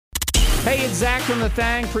Hey, it's Zach from The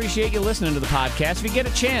Thang. Appreciate you listening to the podcast. If you get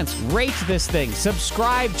a chance, rate this thing,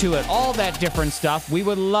 subscribe to it, all that different stuff. We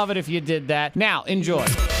would love it if you did that. Now, enjoy.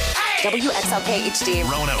 WXLK HD.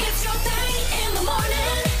 Rono. It's your thing in the morning.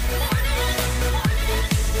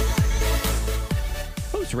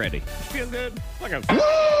 Who's ready? Feel good? Like a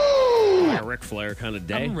Ric Flair kind of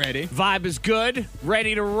day. I'm ready. Vibe is good.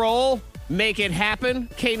 Ready to roll. Make it happen.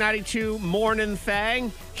 K92 Morning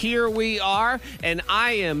Thang. Here we are. And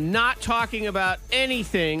I am not talking about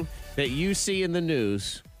anything that you see in the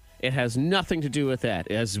news. It has nothing to do with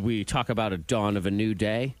that as we talk about a dawn of a new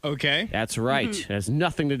day. Okay. That's right. It has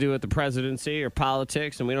nothing to do with the presidency or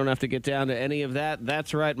politics, and we don't have to get down to any of that.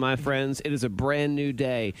 That's right, my friends. It is a brand new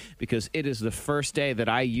day because it is the first day that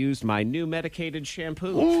I used my new medicated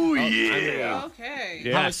shampoo. Oh, yeah. Okay.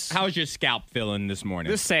 Yes. How's your scalp feeling this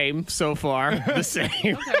morning? The same so far. The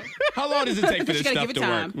same. How long does it take for this gotta stuff give to it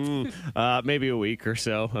work? time. Maybe a week or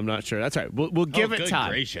so. I'm not sure. That's right. We'll give it good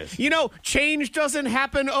time. gracious. You know, change doesn't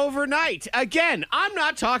happen overnight. Again, I'm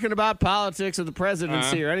not talking about politics or the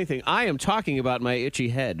presidency or anything. I am talking about my itchy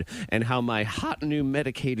head and how my hot new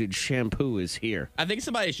medicated shampoo is here. I think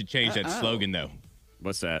somebody should change that slogan, though.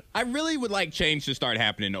 What's that? I really would like change to start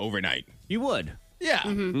happening overnight. You would. Yeah,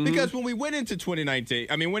 because when we went into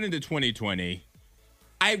 2020,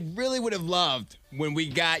 I really would have loved when we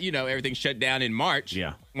got, everything shut down in March.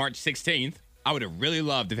 Yeah. March 16th. I would have really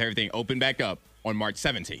loved if everything opened back up on March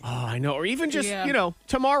 17th. Oh, I know. Or even just, Yeah.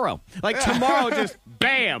 Tomorrow. Like tomorrow, just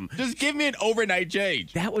bam. Just give me an overnight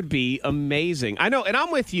change. That would be amazing. I know. And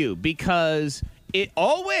I'm with you because it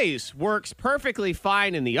always works perfectly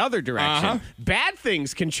fine in the other direction. Uh-huh. Bad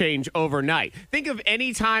things can change overnight. Think of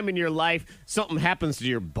any time in your life something happens to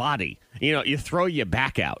your body. You throw your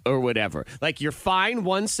back out or whatever. Like you're fine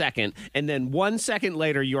 1 second, and then 1 second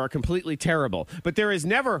later you are completely terrible. But there is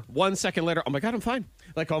never 1 second later, oh my God, I'm fine.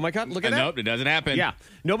 Like, oh my God, look at that. Nope, it doesn't happen. Yeah.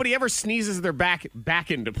 Nobody ever sneezes their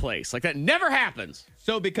back into place. Like that never happens.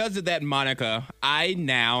 So because of that, Monica, I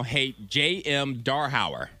now hate J.M.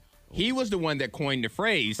 Darhauer. He was the one that coined the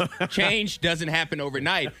phrase, change doesn't happen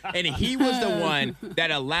overnight. And he was the one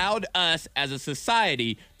that allowed us as a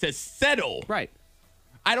society to settle. Right.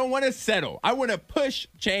 I don't want to settle. I want to push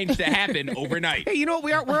change to happen overnight. Hey, you know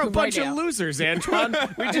what? We're a bunch of now. losers, Antoine.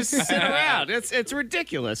 We just sit around. It's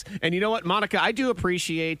ridiculous. And you know what, Monica? I do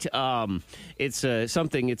appreciate it's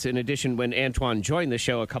something. It's in addition when Antoine joined the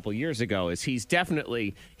show a couple years ago. He's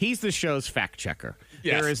the show's fact checker.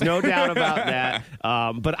 Yes. There is no doubt about that.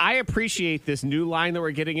 But I appreciate this new line that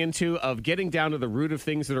we're getting into of getting down to the root of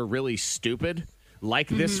things that are really stupid. Like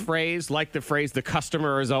this phrase, like the phrase, the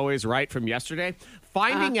customer is always right from yesterday.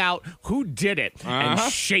 Finding out who did it and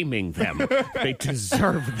shaming them. They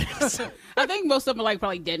deserve this. I think most of them are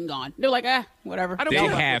probably dead and gone. They're like, whatever. I don't They care.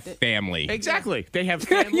 have family. Exactly. They have You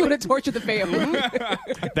family. would have tortured the family.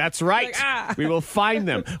 That's right. Like, We will find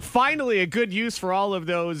them. Finally, a good use for all of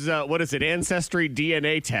those, Ancestry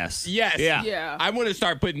DNA tests. Yes. Yeah. Yeah. I want to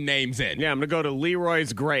start putting names in. Yeah, I'm going to go to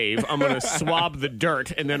Leroy's grave. I'm going to swab the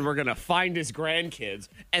dirt, and then we're going to find his grandkids.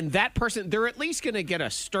 And that person, they're at least going to get a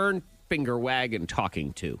stern finger wag and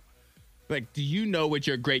talking to. Like, do you know what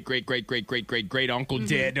your great uncle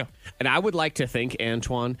did? And I would like to think,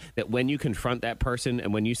 Antoine, that when you confront that person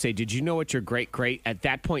and when you say, did you know what your great, at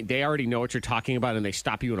that point, they already know what you're talking about and they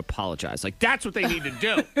stop you and apologize. Like, that's what they need to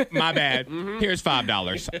do. My bad. Here's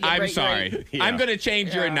 $5. I'm great, sorry. great. Yeah. I'm going to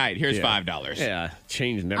change your night. Here's $5. Yeah,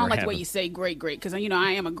 change never I don't like the happened. way you say great, because, I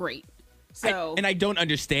am a great. So And I don't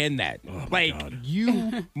understand that. God.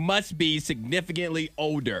 You must be significantly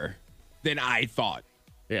older than I thought.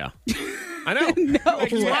 Yeah. I know. No.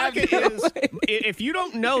 Because Monica is, if you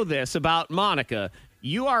don't know this about Monica,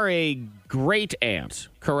 you are a great aunt,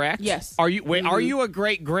 correct? Yes. Are you? Wait, are you a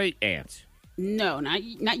great aunt? no,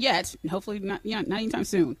 not yet. Hopefully not anytime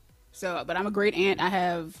soon. So, but I'm a great aunt. I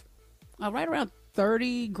have right around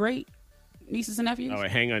 30 great nieces and nephews. Oh,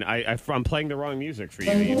 wait, hang on. I'm playing the wrong music for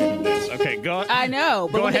you. You did this. Okay, go. I know,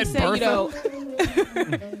 but Go when ahead, they say,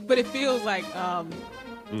 Bertha. but it feels like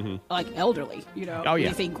elderly, Oh, when yeah.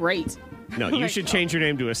 they say great. No, you should change your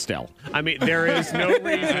name to Estelle. I mean, there is no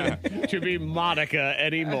reason to be Monica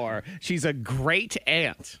anymore. She's a great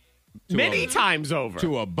aunt. Many times over.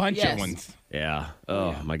 To a bunch of Yes. ones. Yeah.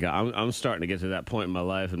 Oh, my God. I'm starting to get to that point in my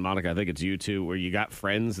life. And, Monica, I think it's you, too, where you got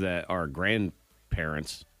friends that are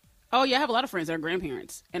grandparents. Oh yeah, I have a lot of friends that are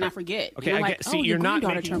grandparents, and I forget. Okay, and I'm I like, get- see, oh, you're your not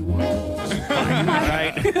granddaughter making- turned one.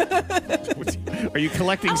 Right? Are you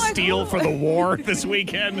collecting I'm like, steel oh. for the war this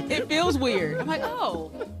weekend? It feels weird. I'm like, oh.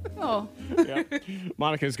 Yeah.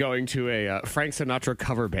 Monica's going to a Frank Sinatra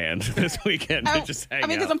cover band this weekend to just hang I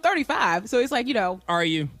mean, out. because I'm 35, so it's like, Are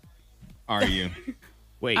you? Are you?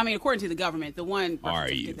 Wait. I mean, according to the government, the one birth Are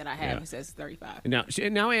certificate you? that I have it says 35.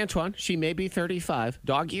 Now, Antoine, she may be 35.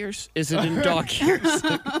 Dog years? Is it in dog years?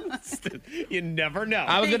 You never know.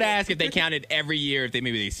 I was going to ask if they counted every year, if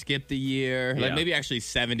maybe they skipped a year, Yeah. like maybe actually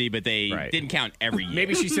 70, but they didn't count every year.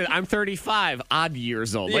 Maybe she said, I'm 35, odd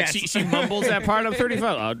years old. Like Yes. she mumbles that part, I'm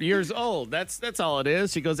 35, odd years old. That's all it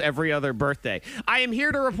is. She goes every other birthday. I am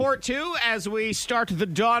here to report, too, as we start the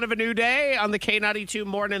dawn of a new day on the K92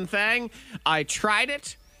 Morning Thing. I tried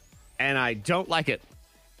it, and I don't like it.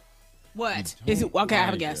 What? Is it? Okay, I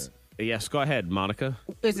have a guess. Yes, go ahead, Monica.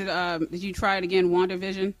 Is it, did you try it again,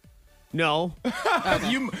 WandaVision? No.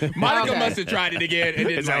 Monica Okay. must have tried it again and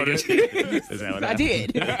didn't like it. Is that what I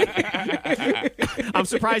happened? did. I'm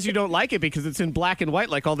surprised you don't like it because it's in black and white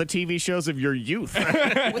like all the TV shows of your youth.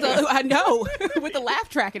 I know. With the laugh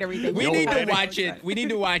track and everything. We need to Right. watch it. We need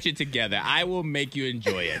to watch it together. I will make you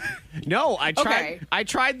enjoy it. No, I tried. Okay. I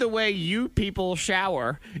tried the way you people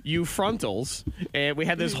shower, you frontals, and we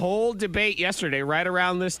had this whole debate yesterday, right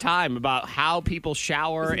around this time, about how people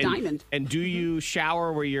shower It's a diamond. and do you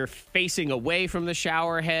shower where you're facing away from the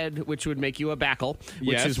shower head, which would make you a backle,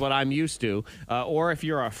 which Yes. is what I'm used to, or if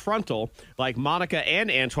you're a frontal like Monica and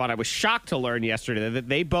Antoine. I was shocked to learn yesterday that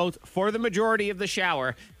they both, for the majority of the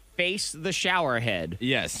shower, face the shower head.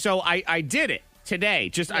 Yes. So I did it today.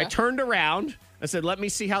 I Yeah. turned around. I said, let me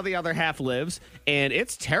see how the other half lives. And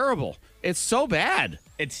it's terrible. It's so bad.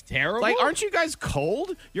 It's terrible. Like, aren't you guys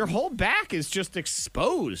cold? Your whole back is just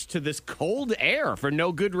exposed to this cold air for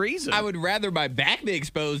no good reason. I would rather my back be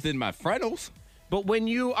exposed than my frontals. But when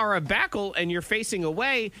you are a backle and you're facing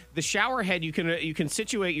away, the shower head, you can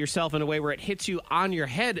situate yourself in a way where it hits you on your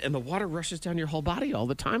head and the water rushes down your whole body all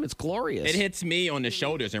the time. It's glorious. It hits me on the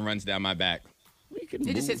shoulders and runs down my back. You can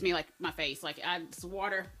It just move. hits me like my face. Like, it's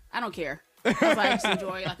water. I don't care. I just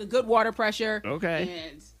enjoy like a good water pressure. Okay.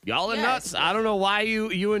 And Y'all are yeah, nuts. I don't know why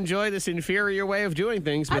you enjoy this inferior way of doing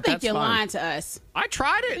things, but I think that's you're fine. lying to us. I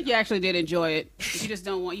tried I it. think you actually did enjoy it. You just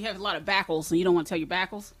don't want. You have a lot of backles, and you don't want to tell your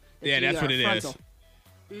backles. that Yeah, you that's are what it is. frontal.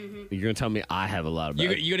 You're going to tell me I have a lot of back.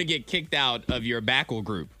 You're going to get kicked out of your backle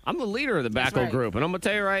group. I'm the leader of the That's backle right. group, and I'm going to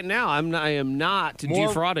tell you right now, I am not More-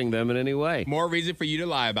 defrauding them in any way. More reason for you to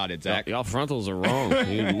lie about it, Zach. Y'all frontals are wrong.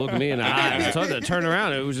 You look me in the eye. I told you to turn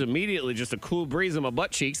around. It was immediately just a cool breeze on my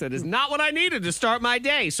butt cheeks. That is not what I needed to start my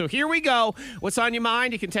day. So here we go. What's on your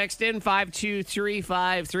mind? You can text in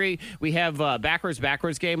 52353. We have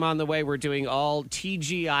backwards game on the way. We're doing all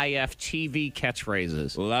TGIF TV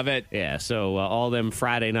catchphrases. Love it. Yeah, so all them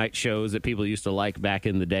Friday night shows that people used to like back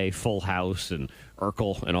in the day, Full House and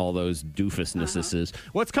Urkel and all those doofusnesses.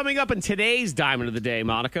 What's coming up in today's Diamond of the Day,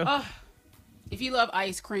 Monica? If you love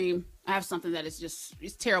ice cream, I have something that is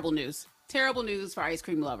it's terrible news. Terrible news for ice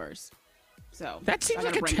cream lovers. So that seems I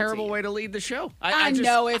like gotta a bring it to terrible you. way to lead the show. I just-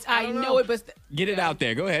 know it. I I don't know it, but Get it out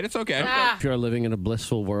there. Go ahead. It's okay. If you're living in a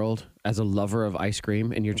blissful world as a lover of ice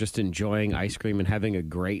cream and you're just enjoying ice cream and having a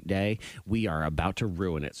great day, we are about to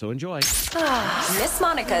ruin it. So enjoy. Miss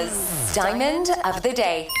Monica's Diamond of the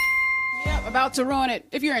Day. Yep, about to ruin it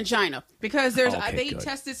if you're in China because there's Okay, they good.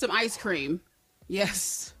 tested some ice cream.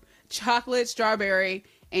 Yes, chocolate, strawberry,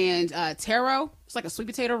 and taro. It's like a sweet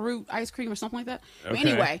potato root ice cream or something like that. But Okay.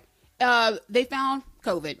 anyway, they found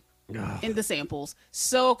COVID in the samples,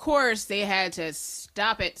 so of course they had to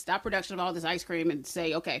stop production of all this ice cream and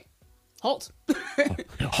say, okay, halt.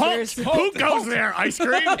 Halt! Who goes there, ice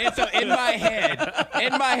cream? And so in my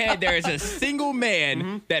head, there is a single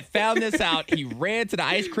man that found this out. He ran to the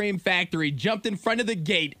ice cream factory, jumped in front of the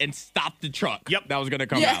gate, and stopped the truck. Yep. That was going to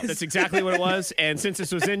come Yes. out. That's exactly what it was. And since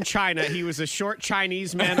this was in China, he was a short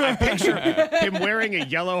Chinese man. I picture him wearing a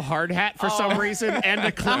yellow hard hat for some reason and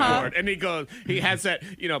a clipboard. And he has that,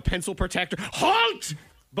 pencil protector. Halt!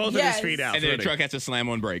 Both of his Yes. feet out. And then the truck has to slam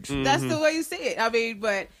on brakes. That's the way you see it. I mean,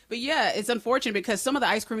 but yeah, it's unfortunate because some of the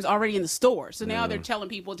ice cream is already in the store. So now they're telling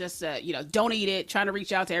people just don't eat it. Trying to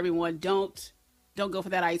reach out to everyone. Don't go for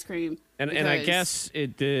that ice cream. And I because-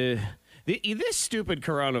 guess this stupid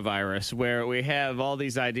coronavirus where we have all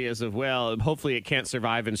these ideas of, well, hopefully it can't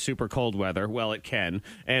survive in super cold weather. Well, it can.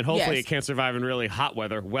 And hopefully Yes. it can't survive in really hot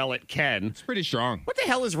weather. Well, it can. It's pretty strong. What the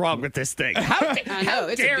hell is wrong with this thing? How I know,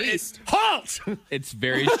 it's a dare beast. it? Halt! It's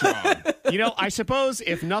very strong. I suppose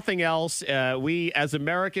if nothing else, we as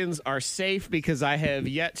Americans are safe because I have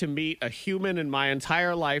yet to meet a human in my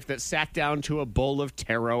entire life that sat down to a bowl of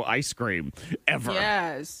taro ice cream ever.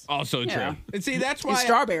 Yes. Also Yeah. true. And see, that's why And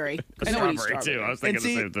strawberry. No one eats Strawberry, too. I was And thinking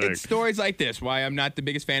see, the same thing. it's stories like this why I'm not the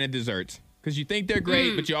biggest fan of desserts. Because you think they're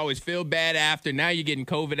great, but you always feel bad after. Now you're getting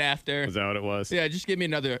COVID after. Is that what it was? Yeah, just give me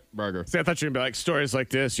another burger. See, I thought you were going to be like, stories like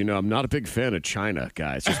this. I'm not a big fan of China,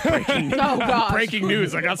 guys. Just breaking, Oh, gosh. breaking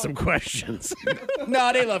news. I got some questions.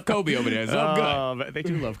 No, they love Kobe over there, so I'm good. They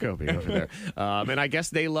do love Kobe over there. And I guess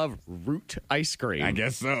they love root ice cream. I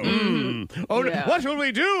guess so. Oh, Yeah. what will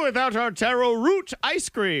we do without our taro root ice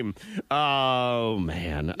cream? Oh,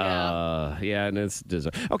 man. Yeah. And it's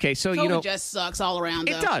dessert. Okay, so, COVID just sucks all around.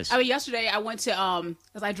 It though. does. I mean, yesterday I went to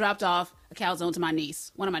because I dropped off a calzone to my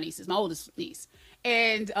niece, one of my nieces, my oldest niece,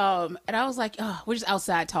 and I was like, oh, we're just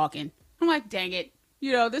outside talking. I'm like, dang it,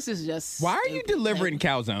 this is just. Why are you stupid. delivering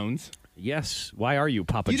calzones? yes. Why are you,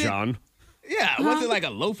 Papa You didn't- John? Yeah, was it like a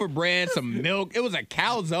loaf of bread, some milk? It was a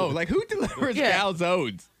calzone. Like, who delivers Yeah.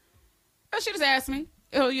 calzones? She just asked me.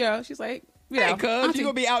 Oh, she's like, Hey, cuz, auntie, you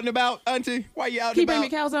gonna be out and about, auntie? Why you out can you and bring me a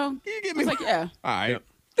about? calzone? Can you get I me? was like, yeah. All right.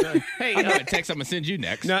 Hey, I got a text I'm gonna send you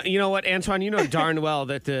next. now, you know what, Antoine? You know darn well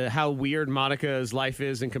that how weird Monica's life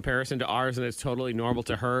is in comparison to ours, and it's totally normal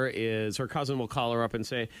to her, is her cousin will call her up and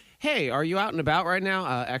say, hey, are you out and about right now?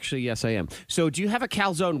 Actually, yes, I am. So do you have a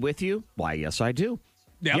calzone with you? Why, yes, I do.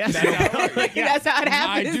 Yep, Yes. that's how it works. That's how it I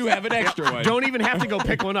happens. do have an extra one. Don't even have to go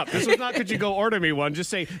pick one up. This was not, could you go order me one?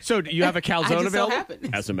 Just say, so do you have a calzone just so available? happens.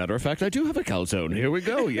 As a matter of fact, I do have a calzone. Here we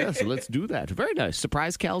go. Yes, let's do that. Very nice.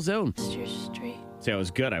 Surprise calzone. See, I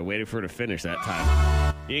was good. I waited for her to finish that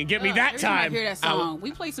time. You didn't get me that Every time I time. hear that song,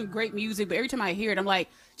 we play some great music, but every time I hear it, I'm like,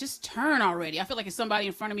 just turn already. I feel like it's somebody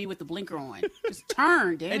in front of me with the blinker on. Just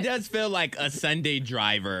turn, damn It it. does feel like a Sunday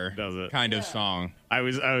driver Does it? kind of song. I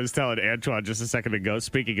was telling Antoine just a second ago,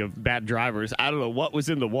 speaking of bad drivers, I don't know what was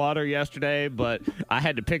in the water yesterday, but I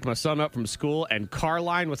had to pick my son up from school, and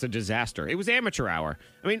Carline was a disaster. It was amateur hour.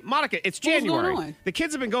 I mean, Monica, it's What was January. going on? The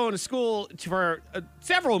kids have been going to school for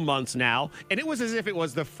several months now, and it was as if it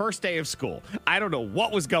was the first day of school. I don't know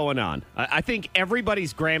what was going on. I think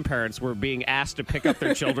everybody's grandparents were being asked to pick up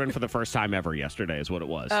their children for the first time ever yesterday is what it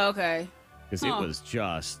was. Oh, okay. Because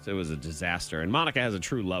it was a disaster. And Monica has a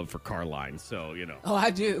true love for Carline, so, Oh, I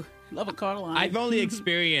do. Love a car line. I've only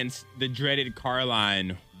experienced the dreaded car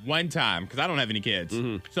line one time because I don't have any kids.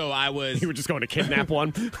 So I was You were just going to kidnap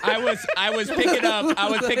one? I was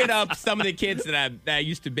picking up some of the kids that I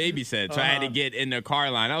used to babysit. So I had to get in the car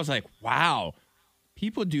line. I was like, wow,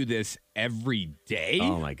 people do this every day.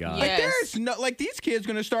 Oh, my God. Yeah. Like Yes. there's no like these kids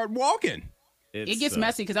gonna start walking. It gets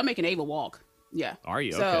messy because I'm making Ava walk. Yeah. Are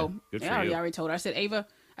you? So, Okay. Good for yeah, you. I already told her. I said, Ava,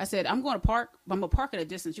 I'm going to park, but I'm going to park at a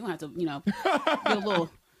distance. You're going to have to, get a little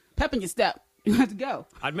pep in your step. You have to go.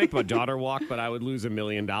 I'd make my daughter walk, but I would lose $1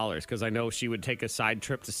 million because I know she would take a side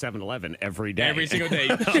trip to 7-Eleven every day. Every single day,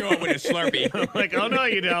 show up with a Slurpee. Like, oh, no,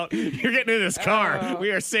 you don't. You're getting in this car.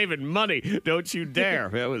 We are saving money. Don't you dare.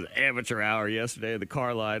 That was amateur hour yesterday in the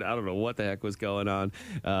car line. I don't know what the heck was going on.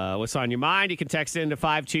 What's on your mind? You can text in to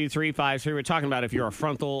 52353. We're talking about if you're a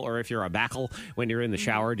frontal or if you're a backle when you're in the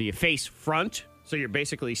shower. Do you face front? So you're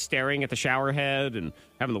basically staring at the shower head and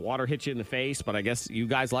having the water hit you in the face. But I guess you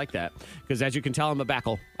guys like that because, as you can tell, I'm a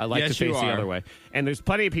backle. I like Yes, to you face the are. other way. And there's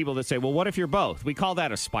plenty of people that say, well, what if you're both? We call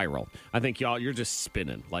that a spiral. I think, y'all, you're just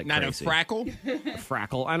spinning like Not crazy. a frackle.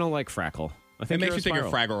 Frackle. I don't like frackle. I think makes you're a you think of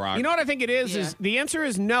spiral. Fraggle Rock. You know what I think it is? Yeah. Is the answer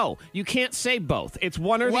is no. You can't say both. It's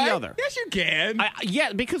one or What? the other. Yes, you can.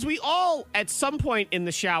 Yeah, because we all, at some point in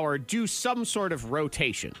the shower, do some sort of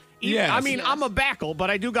rotation. Yes. I mean, Yes. I'm a backle,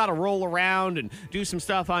 but I do got to roll around and do some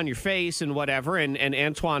stuff on your face and whatever. And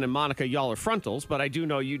Antoine and Monica, y'all are frontals, but I do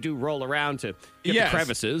know you do roll around to get Yes. the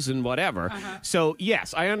crevices and whatever. So,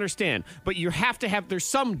 yes, I understand. But you have to have, there's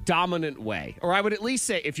some dominant way. Or I would at least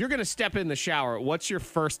say, if you're going to step in the shower, what's your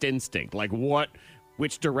first instinct? Like,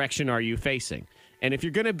 which direction are you facing? And if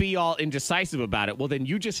you're going to be all indecisive about it, well, then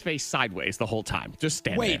you just face sideways the whole time. Just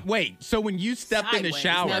stand there. Wait. So when you step in the Sideways.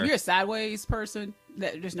 shower, Now, if you're a sideways person,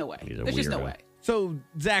 there's no way. a There's just no weirdo. way. so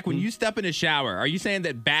Zach, when you step in the shower, are you saying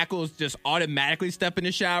that backles just automatically step in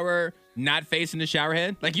the shower, not facing the shower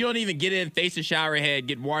head? Like you don't even get in, face the shower head,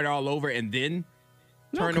 get water all over, and then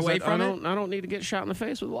turn 'cause away from I it? don't need to get shot in the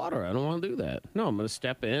face with water. I don't want to do that. No, I'm going to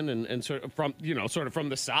step in and sort of from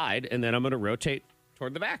the side, and then I'm going to rotate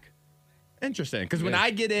toward the back. Interesting. Because when Yeah. I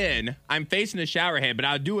get in, I'm facing the shower head, but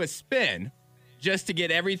I'll do a spin just to get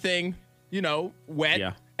everything, wet.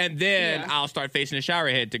 Yeah. And then I'll start facing the shower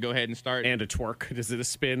head to go ahead and start. And a twerk. Is it a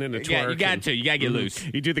spin and a twerk? Yeah, you got to. You got to get loose.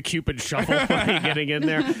 You do the Cupid shuffle while you're getting in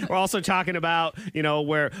there. We're also talking about,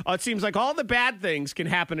 where it seems like all the bad things can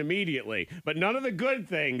happen immediately, but none of the good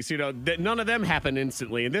things, none of them happen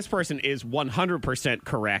instantly. And this person is 100%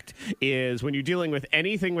 correct, is when you're dealing with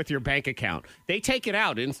anything with your bank account, they take it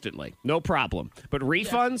out instantly. No problem. But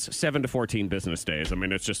refunds, 7 to 14 business days. I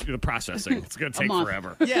mean, it's just the processing. It's going to take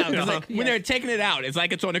forever. Yeah, when they're taking it out, it's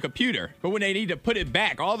like it's on a computer. But when they need to put it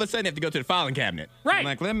back, all of a sudden they have to go to the filing cabinet. Right. I'm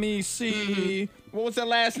like, let me see. What was that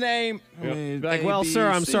last name? Like, well, sir,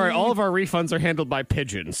 I'm sorry. All of our refunds are handled by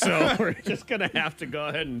pigeons, so we're just going to have to go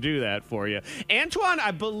ahead and do that for you. Antoine,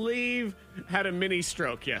 I believe, had a mini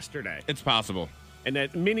stroke yesterday. It's possible. And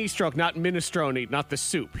that mini stroke, not minestrone, not the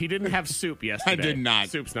soup. He didn't have soup yesterday. I did not.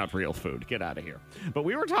 Soup's not real food. Get out of here. But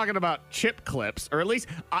we were talking about chip clips, or at least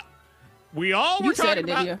we all were talking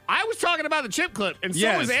about. I was talking about the chip clip, and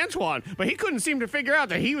so was Antoine. But he couldn't seem to figure out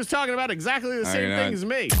that he was talking about exactly the same thing as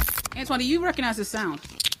me. Antoine, do you recognize the sound?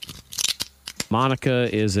 Monica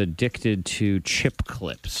is addicted to chip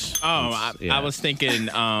clips. Oh, I was thinking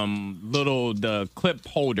the clip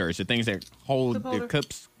holders, the things that hold the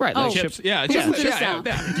clips. Right, like chips. Yeah.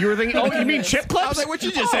 You were thinking, you mean chip clips? I was like, what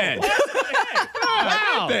you just said?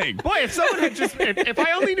 Wow. Boy, if someone had if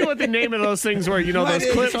I only knew what the name of those things were, those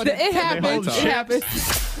clips. It happens. It happens.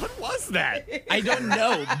 What was that? I don't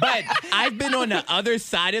know, but I've been on the other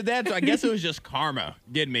side of that, so I guess it was just karma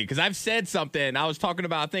getting me, because I've said something. I was talking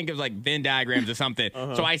about, I think it was like Venn diagrams or something.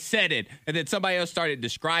 So I said it, and then somebody else started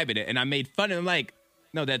describing it, and I made fun of it. Like,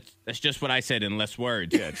 no, that's just what I said in less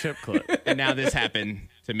words. Yeah, chip clip. And now this happened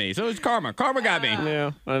to me. So it was karma. Karma got me.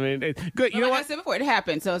 Yeah, I mean, good. You know like what? I said before, it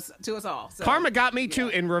happened, so it's to us all. So. Karma got me too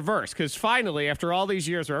in reverse, because finally, after all these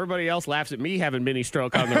years where everybody else laughs at me having mini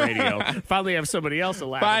stroke on the radio, finally have somebody else to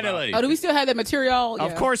laugh Finally. Oh, do we still have that material?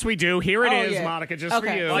 Of course we do. Here it is, yeah. Monica, just for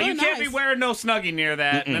you. Well, you can't be wearing no Snuggie near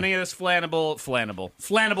that. And any of this flannel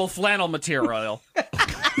material.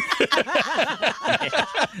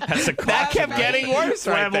 That's a That kept getting worse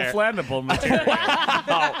right there. Flammable material.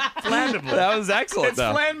 Flammable. That was excellent, It's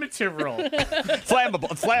though. flan material.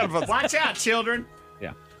 Flammable. Watch out, children.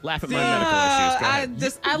 Yeah. Laugh at my medical issues. Go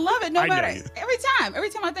ahead. I love it. No I know matter you. every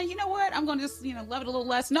time I think, you know what, I'm gonna just love it a little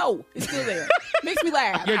less. No, it's still there. Makes me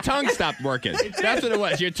laugh. Your tongue stopped working. That's what it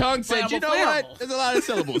was. Your tongue said, you know what? There's a lot of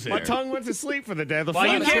syllables here. My tongue went to sleep for the day. Well,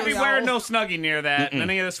 you can't be wearing no Snuggie near that. And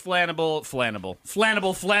any of this flannel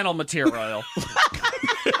material.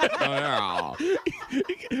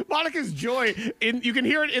 Monica's joy, you can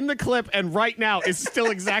hear it in the clip, and right now is still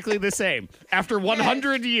exactly the same. After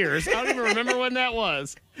 100 years, I don't even remember when that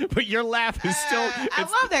was, but your laugh is still. I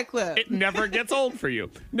love that clip. It never gets old for you.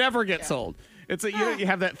 Never gets old. It's you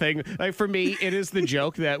have that thing. Like for me, it is the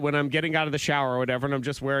joke that when I'm getting out of the shower or whatever, and I'm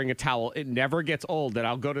just wearing a towel, it never gets old that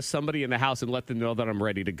I'll go to somebody in the house and let them know that I'm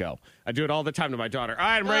ready to go. I do it all the time to my daughter. All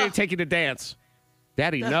right, I'm ready to take you to dance.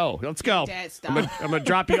 Daddy, no. Let's go. Dad, stop. I'm going to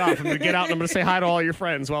drop you off. I'm going to get out and I'm going to say hi to all your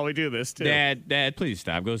friends while we do this, too. Dad, please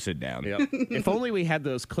stop. Go sit down. Yep. If only we had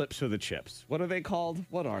those clips for the chips. What are they called?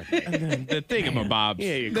 What are they? The thingamabobs.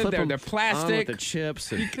 Yeah, you clip them they're on plastic. with the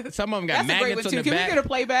chips. And... Some of them got That's a great one magnets on too. the Can back. we get a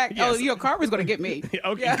playback? Yes. Oh, Karma's gonna get me.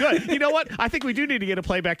 Okay, good. You know what? I think we do need to get a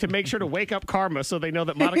playback to make sure to wake up Karma so they know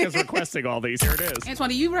that Monica's requesting all these. Here it is. Antoine,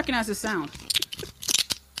 do you recognize the sound?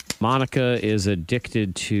 Monica is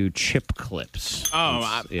addicted to chip clips.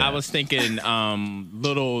 Oh, I was thinking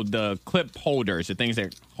the clip holders, the things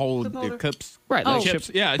that hold Clip holder? the clips. Right, Oh. like Chips.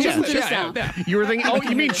 chips. Yeah, Listen to chips. the sound. You were thinking,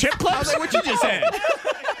 you mean chip I clips? was like, what you just said?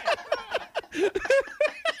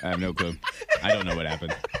 I have no clue. I don't know what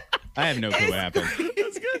happened. I have no clue what happened.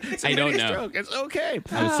 That's good. It's a I don't mini know. stroke. It's okay.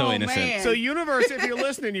 I was so Oh, innocent. man. So, universe, if you're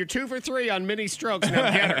listening, you're 2 for 3 on mini strokes. Now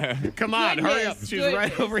get her. Come on, hurry up. Goodness, She's right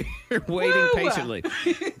goodness. over here waiting Woo. patiently.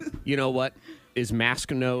 You know what? Is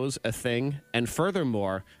mask nose a thing? And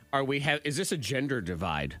furthermore, is this a gender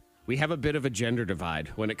divide? We have a bit of a gender divide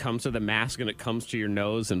when it comes to the mask and it comes to your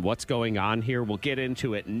nose and what's going on here. We'll get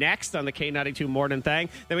into it next on the K92 Morning Thing.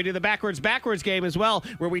 Then we do the backwards game as well,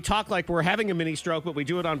 where we talk like we're having a mini stroke, but we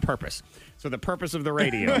do it on purpose. So the purpose of the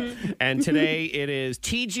radio. And today it is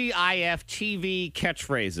TGIF TV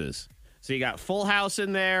catchphrases. So you got Full House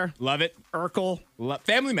in there. Love it. Urkel.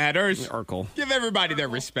 Family Matters. Urkel. Give everybody their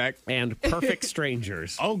respect. And Perfect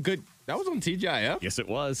Strangers. Oh, good. That was on TGIF? Yes, it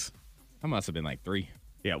was. That must have been like 3.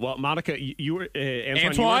 Yeah, well, Monica, you were Antoine, you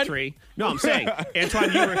Antoine? were 3. No, I'm saying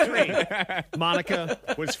Antoine, you were 3. Monica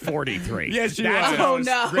was 43. Yes, she That's was. what Oh,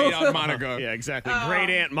 no. Great Aunt Monica. Yeah, exactly.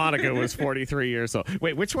 Great Aunt Monica was 43 years old.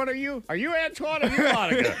 Wait, which one are you? Are you Antoine or are you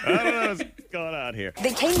Monica? I don't know what's going on here. The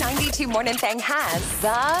K92 Morning Thing has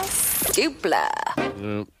the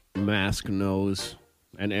Dupla. Mask nose.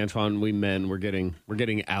 And Antoine, we're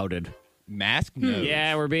getting outed. Mask nose.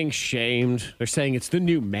 Yeah, we're being shamed. They're saying it's the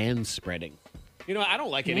new man spreading. You know, I don't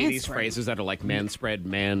like any of these phrases that are like man spread,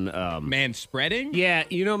 Man spreading? Yeah,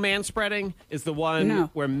 you know, man spreading is the one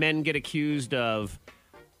where men get accused of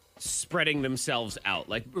spreading themselves out.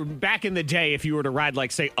 Like back in the day, if you were to ride,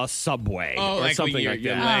 like, say, a subway or like something your, like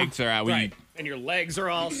your that. legs are out. Right. And your legs are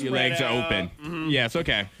all spread Your legs are out. open. Mm-hmm. Yes,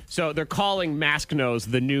 okay. So they're calling mask nose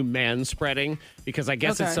the new man spreading because I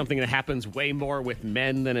guess it's something that happens way more with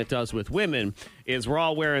men than it does with women. Is we're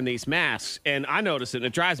all wearing these masks, and I notice it, and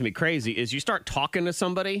it drives me crazy, is you start talking to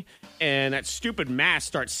somebody, and that stupid mask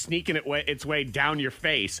starts sneaking its way down your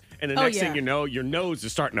face, and the next thing you know, your nose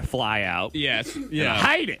is starting to fly out. Yes. Yeah.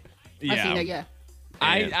 Hide it. Yeah. I've seen that, yeah.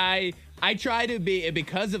 I try to be,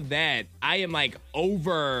 because of that, I am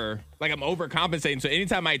I'm overcompensating. So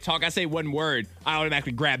anytime I talk, I say one word, I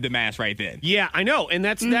automatically grab the mask right then. Yeah, I know. And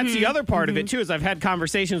that's the other part of it, too, is I've had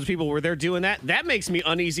conversations with people where they're doing that. That makes me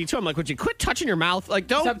uneasy, too. I'm like, would you quit touching your mouth? Like,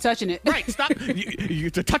 don't. Stop touching it. Right, stop.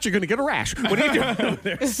 To touch, you're going to get a rash. What are you doing over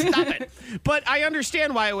there? Stop it. But I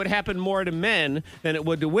understand why it would happen more to men than it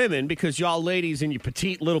would to women because y'all ladies and your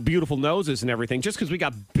petite little beautiful noses and everything, just because we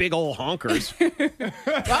got big old honkers.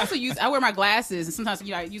 I wear my glasses, and sometimes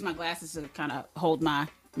I use my glasses to kind of hold my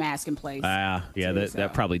mask in place.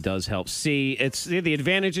 That probably does help. See, it's the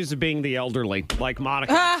advantages of being the elderly, like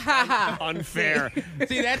Monica. Unfair.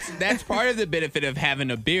 See, that's part of the benefit of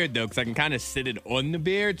having a beard, though, because I can kind of sit it on the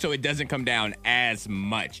beard so it doesn't come down as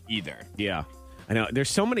much either. Yeah. I know. There's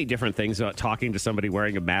so many different things about talking to somebody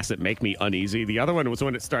wearing a mask that make me uneasy. The other one was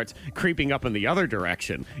when it starts creeping up in the other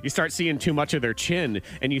direction. You start seeing too much of their chin,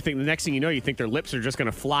 and you think the next thing you know, you think their lips are just going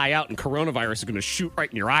to fly out, and coronavirus is going to shoot right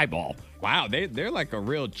in your eyeball. Wow, they're like a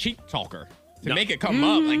real cheek talker. To make it come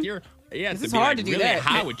up, like you're... Yeah, it's hard to do really that.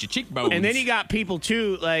 high with your cheekbones. And then you got people,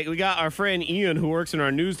 too, like we got our friend Ian who works in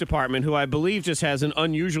our news department who I believe just has an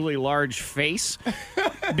unusually large face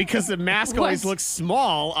because the mask always looks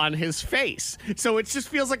small on his face. So it just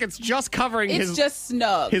feels like it's just covering it's just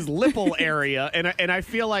snug. his lipple area. And I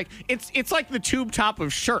feel like it's like the tube top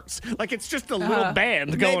of shirts. Like it's just a little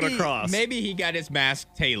band going across. Maybe he got his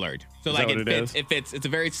mask tailored. So like it fits. It's a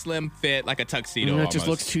very slim fit, like a tuxedo. It just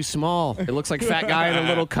looks too small. It looks like fat guy in a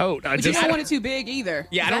little coat. But you don't want it too big either.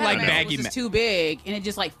 Yeah, I don't like baggy. It was just too big, and it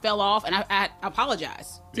just like fell off. And I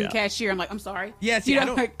apologize to the cashier. I'm like, I'm sorry. Yeah, see, I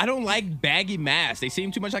don't like baggy masks. They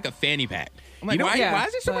seem too much like a fanny pack. I'm like, why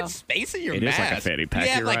is there so much space in your mask? It is like a fanny pack. You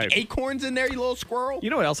have You're like right. acorns in there, you little squirrel. You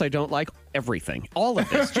know what else I don't like? Everything. All of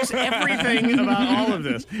this. Just everything about all of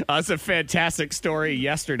this. It's a fantastic story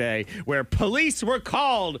yesterday where police were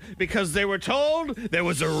called because they were told there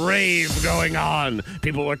was a rave going on.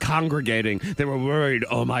 People were congregating. They were worried,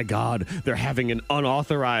 oh my God, they're having an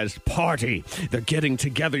unauthorized party. They're getting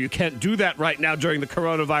together. You can't do that right now during the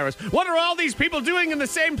coronavirus. What are all these people doing in the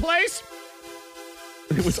same place?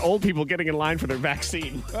 It was old people getting in line for their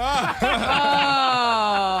vaccine. Oh.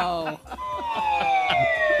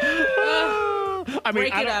 I mean,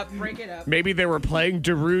 break it up. Maybe they were playing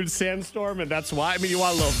Darude Sandstorm, and that's why. I mean, you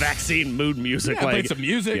want a little vaccine mood music. Yeah, play some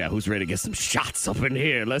music. Yeah, who's ready to get some shots up in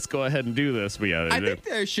here? Let's go ahead and do this. I think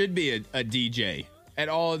there should be a DJ at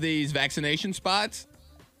all of these vaccination spots.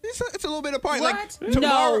 It's a little bit apart. What? Like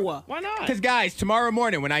tomorrow, No. Why not? Because guys, tomorrow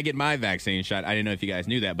morning when I get my vaccine shot, I didn't know if you guys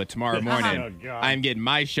knew that, but tomorrow morning Oh, God. I'm getting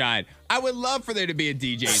my shot. I would love for there to be a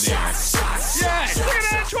DJ there. Yes! Look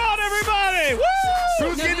at Antoine, everybody! Woo!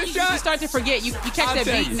 Who's getting the You shot? start to forget. You catch I'll that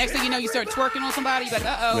tell beat. you. Next thing you know, you start twerking on somebody. You're like,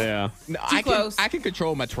 uh-oh. Yeah. No, close. I can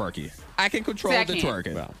control my twerking. I can control Zach the can't.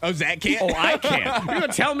 twerking. Oh, Zach can't? Oh, I can't. You're going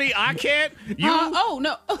to tell me I can't? You, Oh,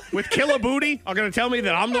 no. with Killer Booty, are going to tell me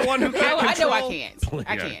that I'm the one who can't I know control? I can't.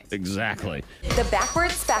 I Yeah, can't. Exactly. The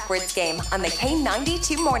backwards game on the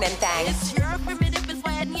K92 Morning Thang.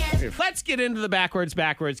 Let's get into the backwards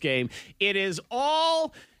game. It is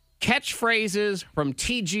all catchphrases from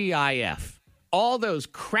TGIF. All those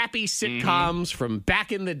crappy sitcoms from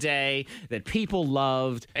back in the day that people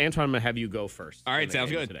loved. Antoine, I'm going to have you go first. All right, sounds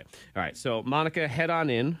good. Today. All right, so Monica, head on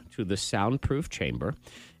in to the soundproof chamber,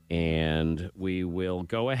 and we will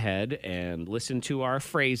go ahead and listen to our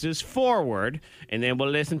phrases forward, and then we'll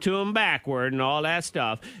listen to them backward and all that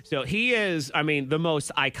stuff. So he is, I mean, the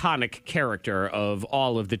most iconic character of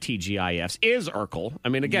all of the TGIFs is Urkel. I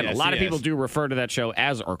mean, again, Yes, a lot of he people is. do refer to that show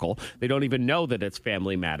as Urkel. They don't even know that it's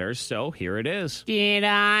Family Matters, so here it is. Did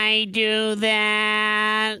I do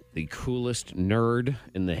that? The coolest nerd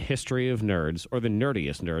in the history of nerds, or the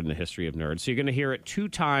nerdiest nerd in the history of nerds. So you're going to hear it 2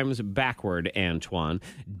 times backward, Antoine.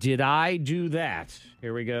 Did I do that?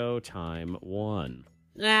 Here we go. Time 1.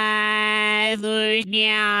 I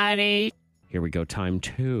Here we go, time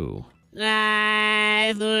 2.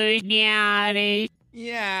 I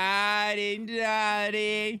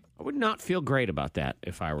would not feel great about that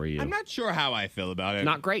if I were you. I'm not sure how I feel about it.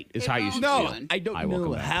 Not great is how you should No, feel. I don't welcome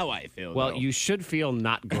know back. how I feel. Well, though. you should feel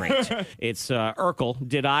not great. It's Urkel.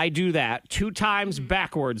 Did I do that? 2 times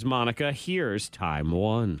backwards, Monica. Here's time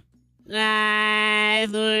 1.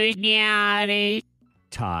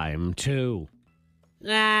 Time 2.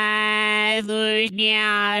 I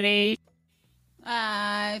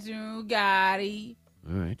do Gotti.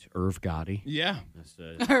 All right, Irv Gotti. Yeah. That's,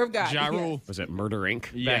 Herb Gotti. Ja Rule. yes. was it Murder Inc.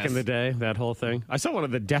 back Yes. in the day? That whole thing. I saw one of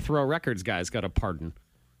the Death Row Records guys got a pardon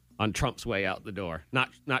on Trump's way out the door. Not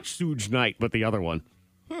Suge Knight, but the other one.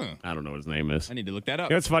 I don't know what his name is. I need to look that up.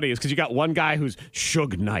 You know what's funny is because you got one guy who's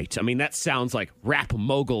Suge Knight. I mean, that sounds like rap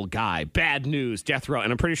mogul guy. Bad News, Death Row,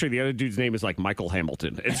 and I'm pretty sure the other dude's name is like Michael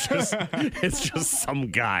Hamilton. It's just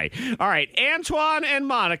some guy. All right, Antoine and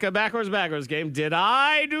Monica, backwards game. Did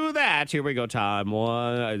I do that? Here we go. Time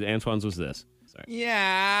 1. Antoine's was this. Sorry,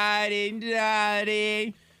 Yeah.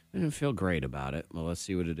 I didn't feel great about it. Well, let's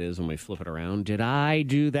see what it is when we flip it around. Did I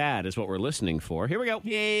do that? Is what we're listening for. Here we go.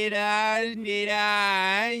 Did I?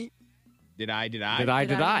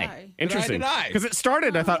 Interesting. Did I? Because it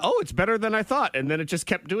started, I thought, oh, it's better than I thought. And then it just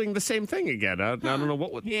kept doing the same thing again. I don't know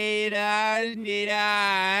what was. Did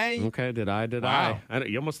I? Okay, did I? Wow.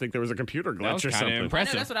 You almost think there was a computer That was glitch or kind of something. I know,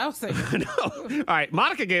 impressive. that's what I was thinking. All right,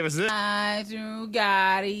 Monica gave us this. I do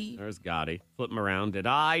Gotti. There's Gotti. Flip him around. Did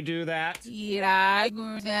I do that? Did I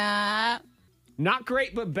do that? Not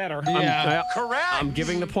great, but better. Yeah. Correct. I'm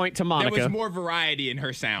giving the point to There Monica. was more variety in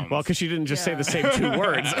her sounds. Well, because she didn't just say the same 2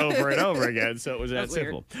 words over and over again, so it was that That's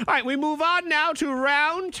weird. simple. All right, we move on now to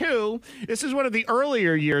round 2. This is one of the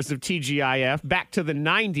earlier years of TGIF. Back to the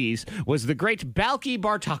 90s was the great Balki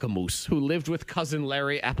Bartakamus, who lived with cousin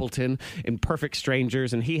Larry Appleton in Perfect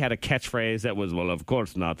Strangers, and he had a catchphrase that was, well, of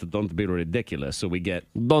course not, don't be ridiculous. So we get,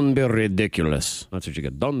 don't be ridiculous. That's what you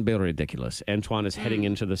get, don't be ridiculous. Antoine is heading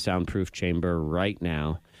into the soundproof chamber right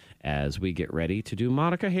now as we get ready to do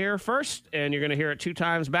Monica here first, and you're going to hear it 2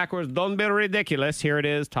 times backwards. Don't be ridiculous. Here it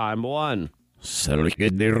is, time 1. It's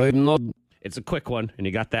a quick one, and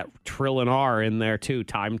you got that trill and R in there too.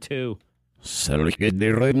 Time 2.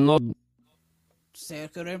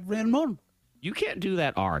 You can't do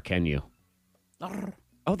that R, can you?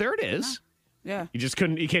 Oh, there it is. Yeah. You just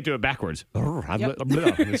couldn't. You can't do it backwards.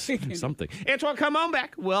 Something. Antoine, come on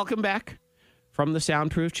back. Welcome back from the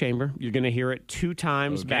soundproof chamber. You're going to hear it 2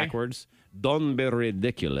 times backwards. Don't be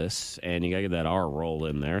ridiculous. And you got to get that R roll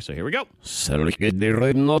in there. So here we go.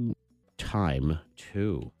 Time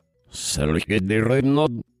 2.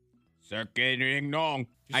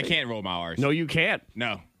 I can't roll my R's. No, you can't.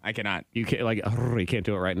 No, I cannot. You can't. You can't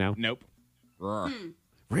do it right now. Nope.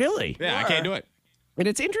 Really? Yeah, I can't do it. And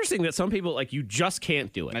it's interesting that some people you just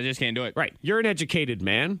can't do it. I just can't do it. Right. You're an educated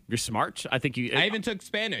man. You're smart. I think you. I even took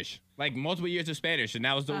Spanish, like multiple years of Spanish, and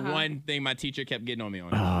that was the one thing my teacher kept getting on me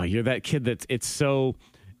on. Oh, you're that kid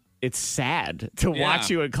it's sad to watch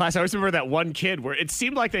you in class. I always remember that one kid where it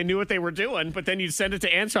seemed like they knew what they were doing, but then you'd send it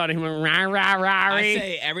to Antoine and he went, rah, rah, rah. I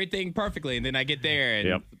say everything perfectly, and then I get there,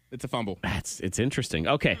 and it's a fumble. It's interesting.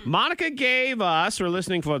 Okay, Monica gave us, we're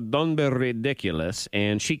listening for Don't Be Ridiculous,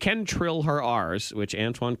 and she can trill her R's, which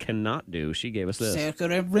Antoine cannot do. She gave us this. Let's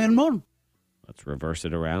reverse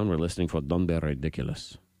it around. We're listening for Don't Be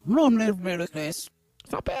Ridiculous.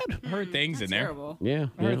 It's not bad. I heard things in there. Terrible. Yeah.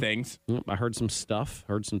 I heard things. Yep, I heard some stuff,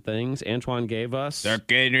 heard some things. Antoine gave us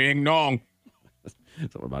Something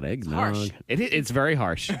about eggnog. harsh. It's very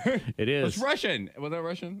harsh. It is. It's Russian. Was that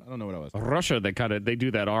Russian? I don't know what it was. Russia, they do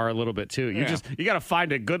that R a little bit too. You got to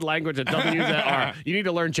find a good language that doesn't use that R. You need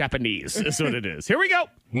to learn Japanese. Is what it is. Here we go.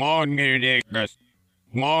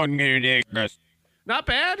 Not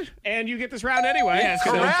bad, and you get this round anyway. Yes,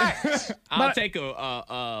 correct. I'll take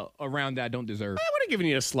a round that I don't deserve. I would have given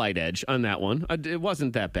you a slight edge on that one. It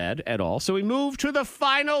wasn't that bad at all. So we move to the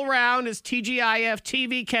final round is TGIF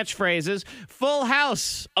TV catchphrases. Full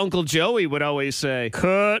House. Uncle Joey would always say,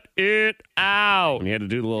 cut it out. And you had to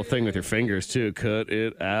do the little thing with your fingers, too. Cut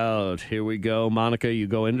it out. Here we go. Monica, you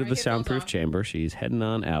go into the soundproof chamber. She's heading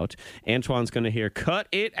on out. Antoine's going to hear, cut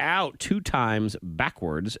it out 2 times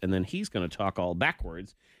backwards, and then he's going to talk all backwards.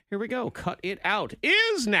 Here we go. Cut it out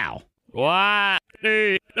is now.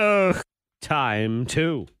 Time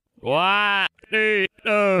 2. Not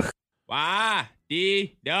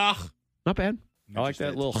bad. I like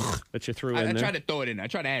that little that you threw in I there. tried to throw it in. I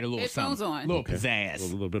tried to add a little It something. goes on. A little A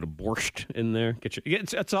pizzazz. little bit of borscht in there.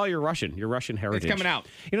 It's all your Russian heritage. It's coming out.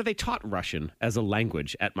 You know, they taught Russian as a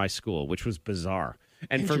language at my school, which was bizarre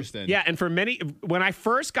And Interesting. and for many, when I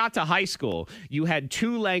first got to high school, you had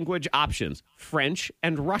 2 language options, French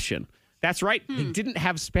and Russian. That's right. They didn't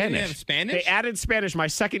have Spanish. They didn't have Spanish? They added Spanish my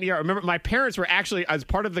second year. I remember my parents were actually as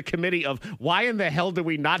part of the committee of why in the hell do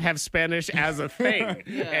we not have Spanish as a thing?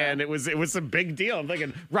 And it was a big deal. I'm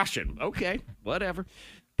thinking Russian. Okay, whatever.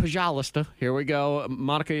 Pajolista. Here we go.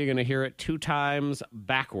 Monica, you're going to hear it 2 times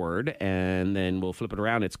backward, and then we'll flip it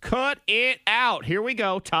around. It's cut it out. Here we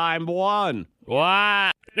go. Time 1.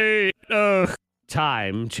 What?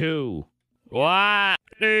 Time 2. What?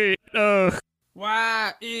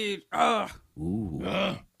 Why eat? Ooh.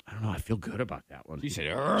 I don't know. I feel good about that one. You said,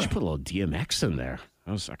 Just put a little DMX in there.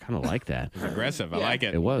 I kind of like that. aggressive. I like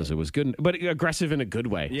it. It was good, but aggressive in a good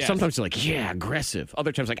way. Yes. Sometimes you're like, yeah, aggressive.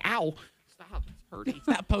 Other times like, ow, stop, it's hurting.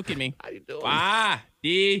 Stop poking me. How you doing?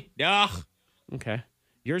 Ugh. Okay.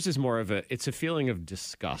 Yours is more of it's a feeling of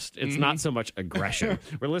disgust. It's not so much aggression.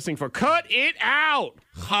 We're listening for cut it out.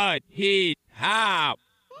 Cut it out.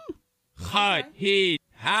 Cut it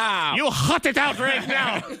out. You hut it out right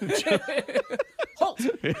now.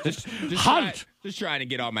 Just Hunt. Just trying to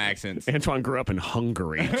get all my accents. Antoine grew up in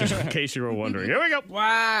Hungary, just in case you were wondering. Here we go.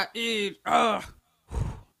 Why eat?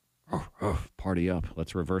 Party up.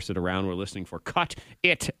 Let's reverse it around. We're listening for cut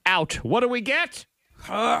it out. What do we get?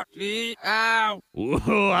 Cut it out. Ooh,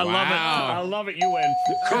 I love it. I love it. You win.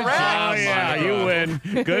 Correct. Oh, yeah, you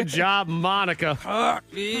win. Good job, Monica. Cut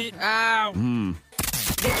it out.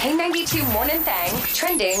 The K92 Morning Thang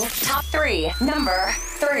trending top 3. Number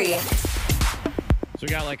 3. So we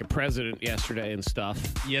got like a president yesterday and stuff.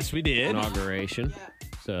 Yes, we did. Inauguration.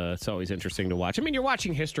 So it's always interesting to watch. I mean, you're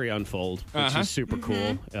watching history unfold, which is super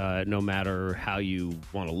cool, no matter how you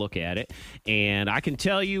want to look at it. And I can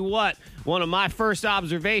tell you what, one of my first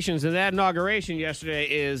observations of that inauguration yesterday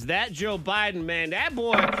is that Joe Biden, man, that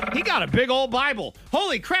boy, he got a big old Bible.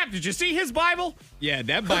 Holy crap, did you see his Bible? Yeah,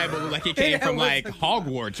 that Bible looked like it came from like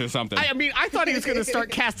Hogwarts or something. I mean, I thought he was going to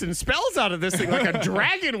start casting spells out of this thing, like a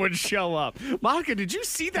dragon would show up. Monica, did you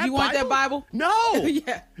see that You Bible? want that Bible? No.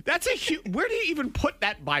 Yeah. That's a huge. Where do you even put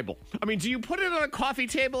that Bible? I mean, do you put it on a coffee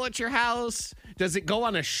table at your house? Does it go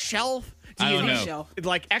on a shelf? Do I you don't need, know. Shelf.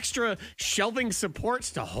 like extra shelving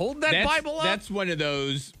supports to hold that Bible up? That's one of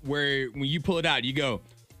those where when you pull it out, you go,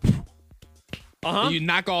 you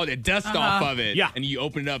knock all the dust off of it, Yeah. and you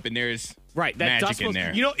open it up, and there's right. That magic dust in was,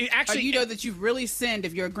 there. You know, it actually. You know that you've really sinned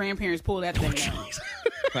if your grandparents pull that thing out.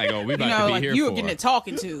 like, oh, we about You to know, be like here you were for. getting it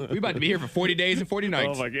talking to. We about to be here for 40 days and 40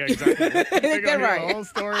 nights. Oh my god! Exactly. They're gonna hear right. the whole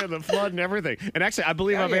story of the flood and everything. And actually, I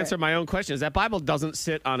believe I've answered my own questions. That Bible doesn't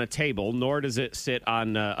sit on a table, nor does it sit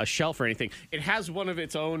on a shelf or anything. It has one of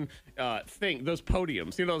its own thing. Those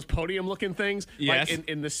podiums, you know, those podium-looking things, Yes. like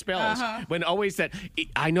in the spells. When always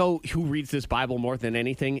I know who reads this Bible more than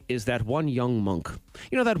anything is that one young monk.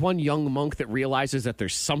 You know that one young monk that realizes that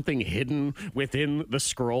there's something hidden within the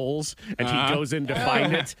scrolls, and he goes in to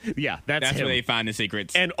find it. Yeah, that's him. where they find the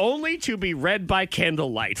secrets. And only to be read by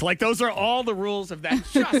candlelight. Like those are all the rules of that.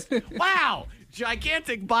 Just wow,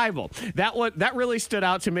 gigantic Bible. That really stood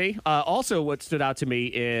out to me. Also, what stood out to me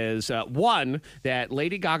is one that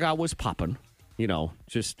Lady Gaga was popping. You know,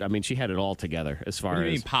 I mean, she had it all together as far What do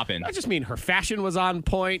you as mean popping? I just mean her fashion was on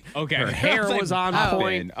point. Okay. her hair I was on popping.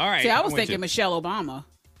 point. All right. See, I was I'm with thinking you. Michelle Obama.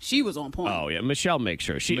 She was on point. Oh yeah, Michelle makes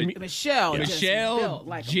sure Michelle Michelle, just built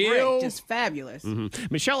like a Jill. brick, just fabulous.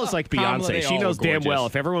 Michelle is like Kamala, Beyonce. they She all knows look damn well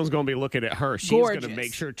gorgeous. if everyone's going to be looking at her, she's going to Gorgeous.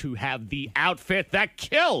 make sure to have the outfit that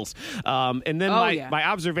kills. And then Oh, my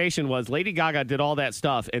observation was Lady Gaga did all that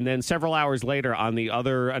stuff, and then several hours later on the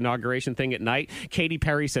other inauguration thing at night, Katy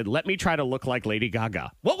Perry said, "Let me try to look like Lady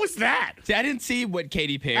Gaga." What was that? See, I didn't see what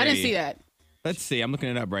Katy Perry. I didn't see that. Let's see. I'm looking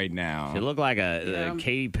it up right now. It looked like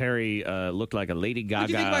Katy Perry looked like a Lady you think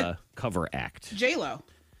Gaga about- cover act. J-Lo.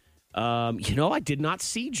 You know, I did not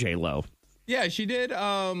see J-Lo. Yeah, she did.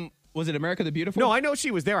 Was it America the Beautiful? No, I know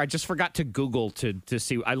she was there. I just forgot to Google to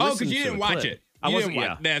see. I Oh, listened because you to didn't a watch clip. it. I You wasn't. didn't Yeah.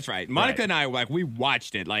 watch- That's right. Monica and I we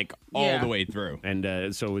watched it like all Yeah. the way through.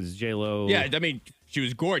 And so was J-Lo. Yeah, I mean, she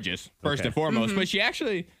was gorgeous first Okay. and foremost, but she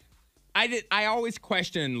actually. I always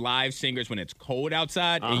question live singers when it's cold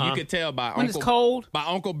outside, and you could tell by When it's cold. by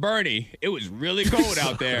Uncle Bernie, it was really cold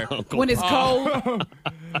out there. When it's cold.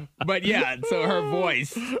 But yeah, so her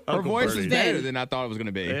voice was Bernie. better than I thought it was going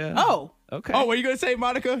to be. Yeah. Oh, Okay. Oh, what are you going to say,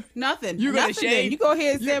 Monica? nothing. You gonna Nothing. shade? Then. You go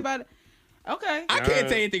ahead and say about it. Okay. I can't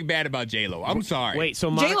say anything bad about J-Lo. I'm sorry. Wait,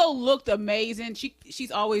 so J-Lo looked amazing.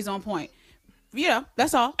 She's always on point. Yeah,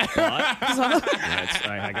 that's all.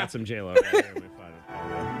 I got some J-Lo right here. Let me find it.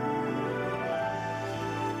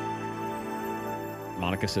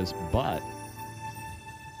 Monica says, but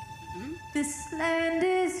This land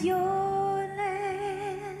is your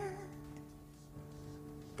land.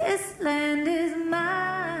 land is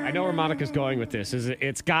mine. I know where Monica's going with this.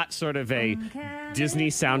 It's got sort of a Disney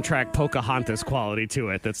soundtrack Pocahontas quality to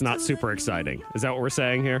it that's not super exciting. Is that what we're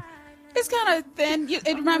saying here? It's kind of thin. It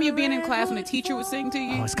reminds me of being in class when the teacher would sing to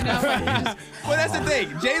you. Oh, it's kind of fun. Well, that's the thing.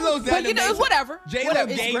 J-Lo's that But you know, it's whatever. J-Lo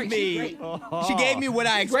Whatever. It's gave great. me, She's great. she gave me what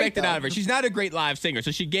I She's great, expected out of though. her. She's not a great live singer,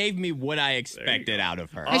 so she gave me what I expected out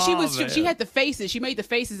of her. And man. she had the faces. She made the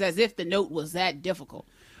faces as if the note was that difficult.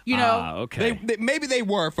 You know? Okay. Maybe they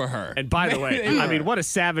were for her. And by the way, Maybe they I were. mean, what a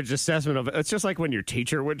savage assessment of it. It's just like when your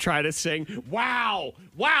teacher would try to sing, wow,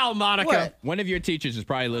 Monica. What? One of your teachers is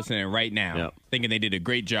probably listening right now, Yep. thinking they did a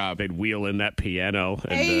great job. They'd wheel in that piano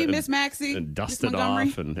and, Hey, Miss Maxie. and dust Miss it Montgomery.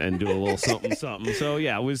 off and do a little something, something. So,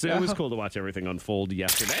 yeah, it was cool to watch everything unfold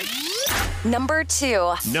yesterday. Number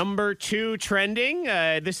 2. Number 2 trending.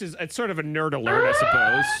 It's sort of a nerd alert, I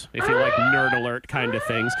suppose, if you like nerd alert kind of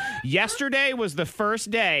things. Yesterday was the first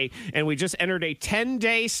day, and we just entered a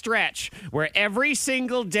 10-day stretch where every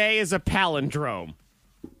single day is a palindrome.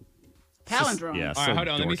 Palindrome. Yeah, All so right, hold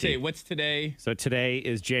on. Let me dorky. say, what's today? So today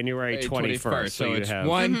is January 21st. So you it's have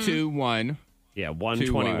 1, 2, 1. Yeah,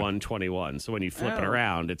 121-21. So when you flip it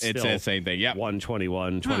around, it's It still says same thing. Yep.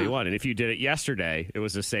 121-21. And if you did it yesterday, it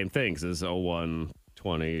was the same thing. It says 01-20,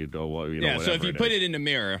 Yeah, so if you put it in the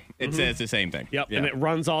mirror, it says the same thing. Yep, Yeah. and it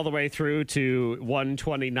runs all the way through to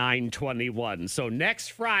 129-21. So next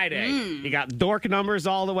Friday, you got dork numbers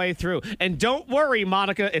all the way through. And don't worry,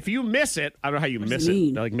 Monica, if you miss it, I don't know how you miss it.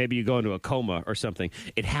 mean? Like maybe you go into a coma or something.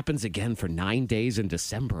 It happens again for 9 days in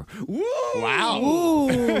December. Woo! Wow.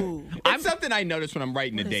 Ooh. It's something I notice when I'm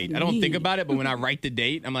writing a does date. it I don't think mean? about it, but when I write the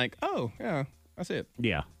date, I'm like, oh, yeah, that's it.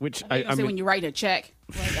 Yeah, which I I say mean, when you write a check.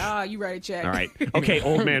 Like, you write a check. all right. Okay,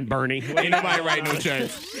 old man Bernie. Ain't nobody writing no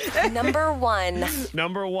checks. Number 1.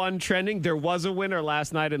 Number 1 trending. There was a winner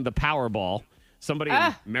last night in the Powerball. Somebody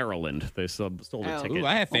in Maryland. They sold a Oh. ticket. Ooh,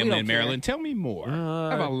 I have Well, we family don't in care. Maryland. Tell me more. I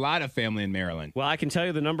have a lot of family in Maryland. Well, I can tell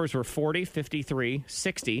you the numbers were 40, 53,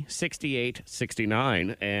 60, 68,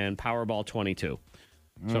 69, and Powerball 22.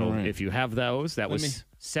 So if you have those, that was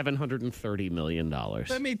 $730 million.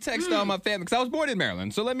 Let me text all my family, because I was born in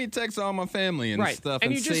Maryland. So let me text all my family and Right. stuff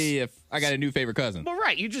And and you just- see if I got a new favorite cousin. Well,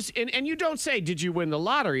 right. You just and you don't say, "Did you win the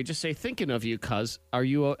lottery?" You just say, "Thinking of you, cuz. Are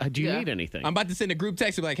you? Do you Yeah. need anything?" I'm about to send a group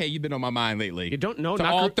text and be like, hey, you've been on my mind lately. You don't know. To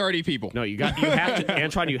not all group- 30 people. No, you have to,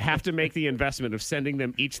 Antoine. You have to make the investment of sending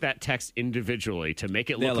them each that text individually to make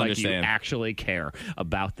it look They'll like understand. you actually care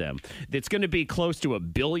about them. It's going to be close to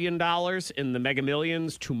 $1 billion in the Mega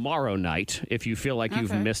Millions tomorrow night. If you feel like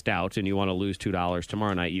you've Okay. missed out and you want to lose $2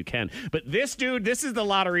 tomorrow night, you can. But this dude, this is the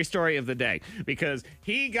lottery story of the day because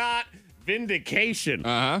he got vindication.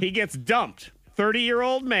 He gets dumped.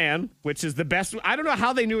 30-year-old man, which is the best. I don't know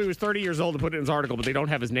how they knew he was 30 years old to put it in his article, but they don't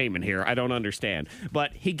have his name in here. I don't understand.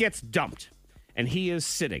 But he gets dumped, and he is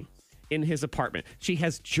sitting in his apartment. She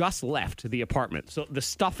has just left the apartment. So the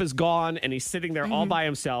stuff is gone, and he's sitting there all by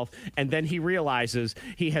himself, and then he realizes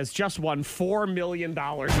he has just won $4 million in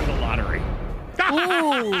the lottery.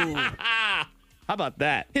 How about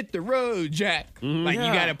that? Hit the road, Jack. Like, you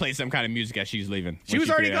got to play some kind of music as she's leaving. She once was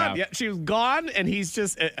you already figure it gone. out. Yeah, she was gone, and he's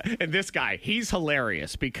just and this guy, he's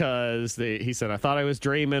hilarious because he said, "I thought I was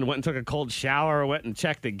dreaming." Went and took a cold shower, went and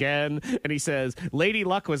checked again, and he says, "Lady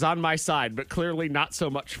Luck was on my side, but clearly not so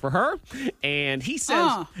much for her." And he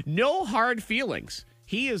says, "No hard feelings."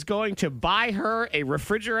 He is going to buy her a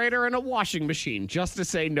refrigerator and a washing machine just to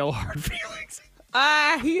say no hard feelings.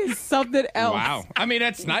 He is something else. Wow. I mean,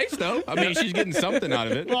 that's nice, though. I mean, she's getting something out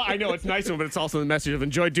of it. Well, I know it's nice, but it's also the message of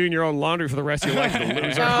enjoy doing your own laundry for the rest of your life, you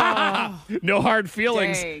loser. No hard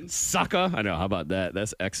feelings, Dang. sucker. I know. How about that?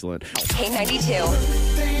 That's excellent. K92.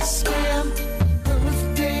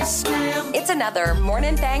 It's another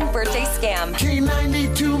Morning Thang birthday scam.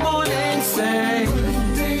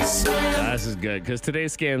 This is good because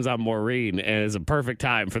today's scam's on Maureen, and it's a perfect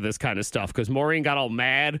time for this kind of stuff because Maureen got all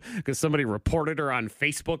mad because somebody reported her on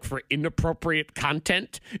Facebook for inappropriate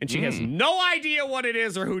content, and she has no idea what it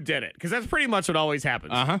is or who did it because that's pretty much what always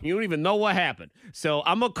happens. You don't even know what happened. So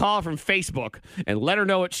I'm going to call from Facebook and let her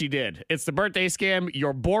know what she did. It's the birthday scam,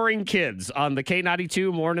 Your Boring Kids on the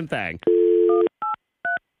K92 Morning Thang.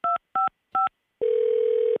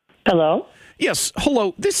 Hello? Yes,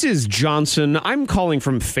 hello. This is Johnson. I'm calling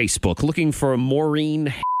from Facebook looking for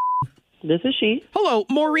Maureen. This is she. Hello,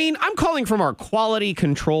 Maureen. I'm calling from our quality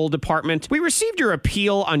control department. We received your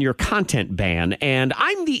appeal on your content ban, and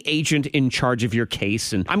I'm the agent in charge of your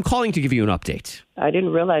case, and I'm calling to give you an update. I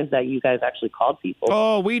didn't realize that you guys actually called people.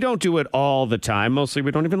 Oh, we don't do it all the time. Mostly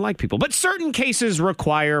we don't even like people, but certain cases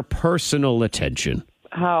require personal attention.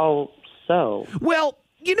 How so? Well,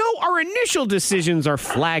 You know, our initial decisions are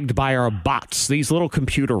flagged by our bots, these little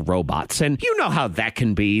computer robots. And you know how that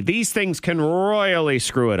can be. These things can royally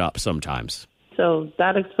screw it up sometimes. So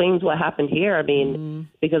that explains what happened here. I mean,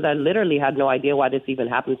 because I literally had no idea why this even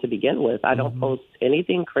happened to begin with. I don't post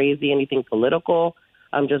anything crazy, anything political.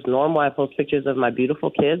 I'm just normal. I post pictures of my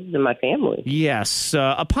beautiful kids and my family. Yes.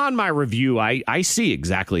 Upon my review, I see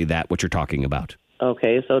exactly that, what you're talking about.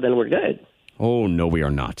 Okay, so then we're good. Oh, no, we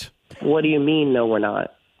are not. What do you mean, no, we're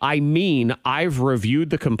not? I mean, I've reviewed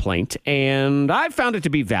the complaint, and I've found it to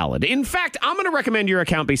be valid. In fact, I'm going to recommend your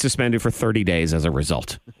account be suspended for 30 days as a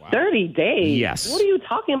result. Wow. 30 days? Yes. What are you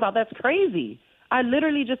talking about? That's crazy. I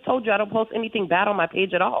literally just told you I don't post anything bad on my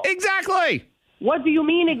page at all. Exactly. What do you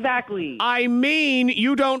mean exactly? I mean,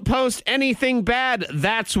 you don't post anything bad.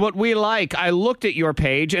 That's what we like. I looked at your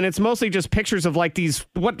page, and it's mostly just pictures of like these,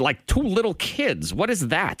 like two little kids. What is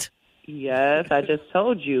that? Yes, I just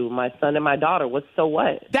told you, my son and my daughter. So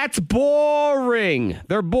what? That's boring.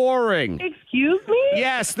 They're boring. Excuse me?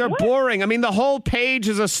 Yes, they're boring. I mean, the whole page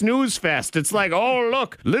is a snooze fest. It's like, oh,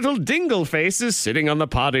 look, little Dingleface is sitting on the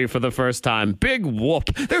potty for the first time. Big whoop.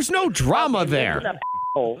 There's no drama there.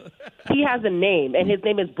 He has a name, and his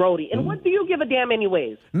name is Brody. And what do you give a damn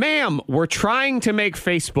anyways? Ma'am, we're trying to make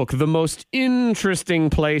Facebook the most interesting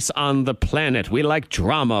place on the planet. We like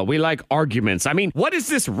drama. We like arguments. I mean, what is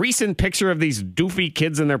this recent picture of these doofy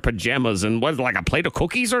kids in their pajamas? And what, like a plate of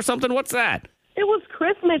cookies or something? What's that? It was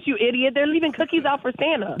Christmas, you idiot. They're leaving cookies out for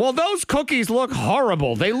Santa. Well, those cookies look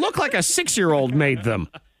horrible. They look like a 6-year-old made them.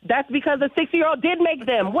 That's because a 6-year-old did make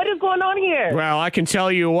them. What is going on here? Well, I can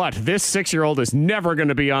tell you what. This 6-year-old is never going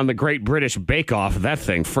to be on the Great British Bake Off. That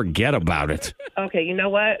thing, forget about it. Okay, you know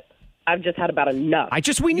what? I've just had about enough.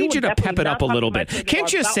 We need you to pep it up a little bit.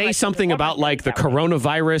 Can't you say something about like the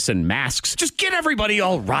coronavirus and masks? Just get everybody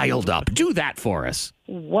all riled up. Do that for us.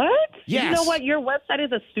 What? Yes. You know what? Your website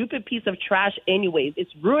is a stupid piece of trash anyways.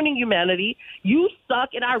 It's ruining humanity. You suck,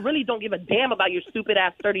 and I really don't give a damn about your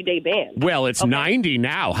stupid-ass 30-day ban. Well, it's 90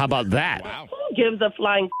 now. How about that? Wow. Who gives a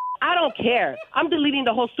flying I don't care. I'm deleting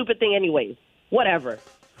the whole stupid thing anyways. Whatever.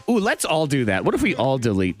 Ooh, let's all do that. What if we all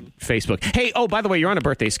delete Facebook? Hey, oh, by the way, you're on a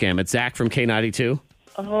birthday scam. It's Zach from K92.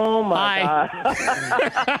 Oh, my God.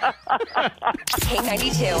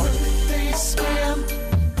 K92.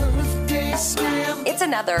 It's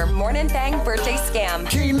another Morning Thang birthday scam.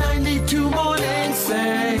 K92 Morning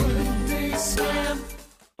Thang.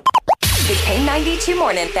 The K92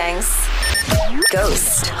 Morning Thangs.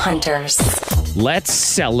 Ghost Hunters. Let's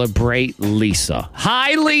celebrate Lisa.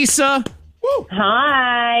 Hi, Lisa. Woo.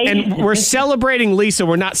 Hi. And we're celebrating Lisa.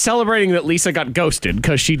 We're not celebrating that Lisa got ghosted,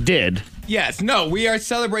 because she did. Yes, no, we are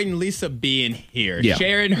celebrating Lisa being here, Yeah.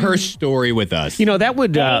 sharing her story with us. You know, that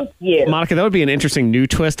would, Monica, that would be an interesting new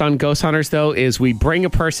twist on Ghost Hunters, though, is we bring a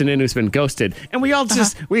person in who's been ghosted, and we all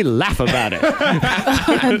just, we laugh about it.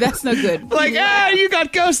 That's no good. Like, you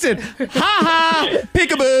got ghosted. Ha ha.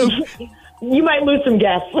 Peekaboo. You might lose some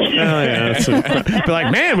guests. Oh, yeah. Be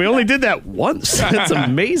like, man, we only did that once. That's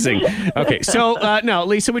amazing. Okay, so, no,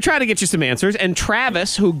 Lisa, we try to get you some answers, and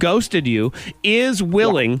Travis, who ghosted you, is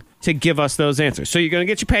willing to give us those answers. So you're going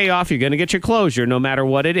to get your payoff, you're going to get your closure, no matter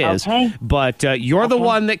what it is. Okay. But you're the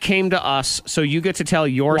one that came to us, so you get to tell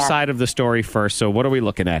your side of the story first. So what are we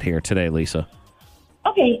looking at here today, Lisa?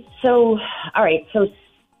 Okay, so, all right, so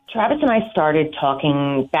Travis and I started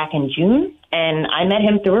talking back in June, and I met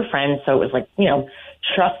him through a friend, so it was like,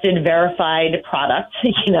 trusted, verified product,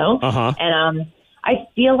 Uh-huh. And I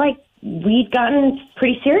feel like we'd gotten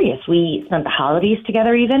pretty serious. We spent the holidays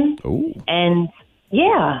together even. Ooh. And,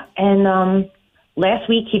 last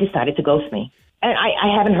week he decided to ghost me. And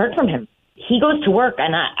I haven't heard from him. He goes to work,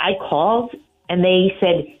 and I called, and they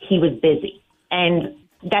said he was busy. And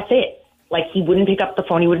that's it. Like, he wouldn't pick up the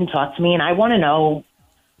phone, he wouldn't talk to me, and I want to know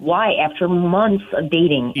why, after months of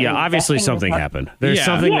dating. Yeah, obviously something happened. There's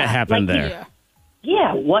something that happened there.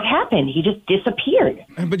 Yeah, what happened? He just disappeared.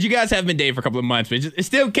 But you guys have been dating for a couple of months, but it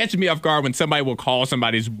still catches me off guard when somebody will call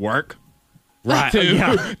somebody's work. Right.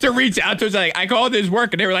 To reach out to us. Like, I called his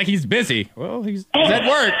work, and they were like, he's busy. Well, he's at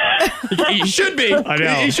work. He should be. I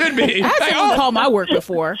know. He should be. I had someone call my work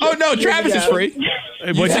before. Oh, no, Travis is free.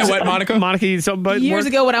 You said what, Monica? Monica, Years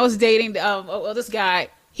ago when I was dating this guy,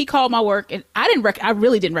 he called my work, and I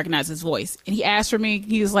really didn't recognize his voice. And he asked for me.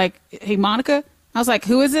 He was like, "Hey, Monica." I was like,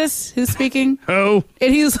 "Who is this? Who's speaking?" Who?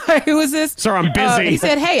 And he was like, "Who is this?" Sir, I'm busy. He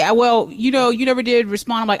said, "Hey, you never did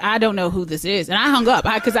respond." I'm like, "I don't know who this is," and I hung up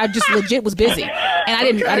because I just legit was busy, and I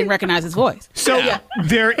didn't recognize his voice. So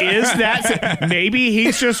there is that. Maybe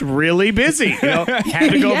he's just really busy.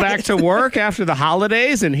 Had to go back to work after the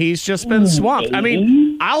holidays, and he's just been swamped. I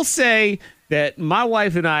mean, I'll say that my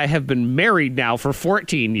wife and I have been married now for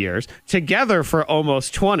 14 years, together for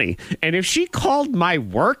almost 20. And if she called my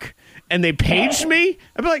work and they paged me,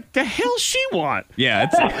 I'd be like, the hell she want? Yeah,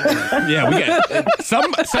 we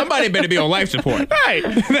got somebody better be on life support. Right.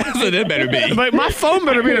 That's what it better be. But my phone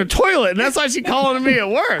better be in the toilet, and that's why she's calling me at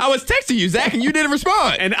work. I was texting you, Zach, and you didn't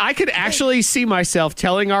respond. And I could actually see myself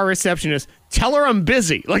telling our receptionist, tell her I'm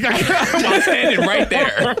busy. Like I'm standing right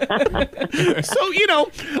there. So,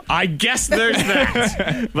 I guess there's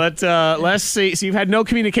that. But let's see. So you've had no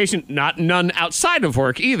communication, none outside of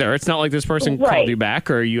work either. It's not like this person called you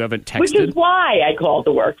back or you haven't texted. Which is why I called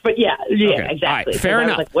to work. But yeah, Okay. exactly. All right, fair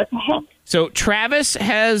enough. I was like, what the heck? So Travis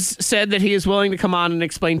has said that he is willing to come on and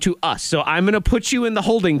explain to us. So I'm going to put you in the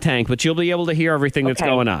holding tank, but you'll be able to hear everything that's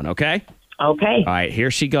going on, okay? Okay. All right, here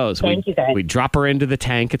she goes. Thank you, guys. We drop her into the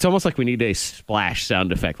tank. It's almost like we need a splash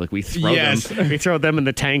sound effect. Like we throw them, we throw them in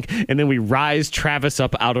the tank, and then we rise Travis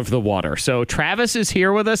up out of the water. So Travis is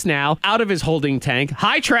here with us now, out of his holding tank.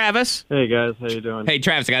 Hi, Travis. Hey guys, how you doing? Hey,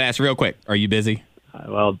 Travis, I got to ask real quick. Are you busy?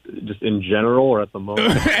 Well, just in general or at the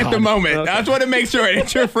moment? At the moment. Okay. I just want to make sure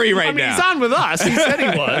that you're free right now. He's on with us. He said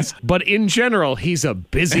he was. But in general, he's a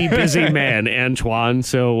busy, busy man, Antoine.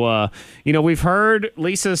 So, we've heard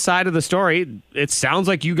Lisa's side of the story. It sounds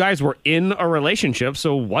like you guys were in a relationship.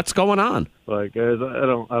 So what's going on? Like, guys, I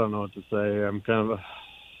don't know what to say.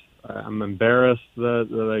 I'm embarrassed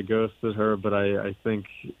that I ghosted her, but I think,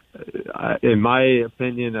 in my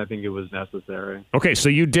opinion, I think it was necessary. Okay, so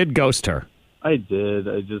you did ghost her. I did.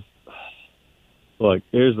 Look,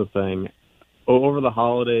 here's the thing. Over the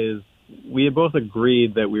holidays, we had both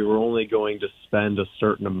agreed that we were only going to spend a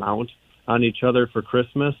certain amount on each other for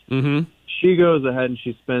Christmas. Mm-hmm. She goes ahead and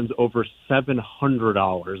she spends over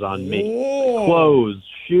 $700 on me. Whoa. Clothes,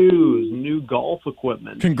 shoes, new golf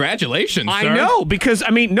equipment. Congratulations, sir. I know, because,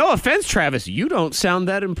 no offense, Travis, you don't sound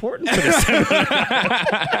that important for this.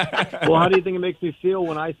 Well, how do you think it makes me feel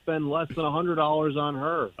when I spend less than $100 on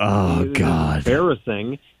her? Oh, God.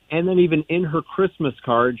 Embarrassing. And then even in her Christmas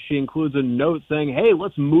card, she includes a note saying, hey,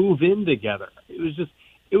 let's move in together. It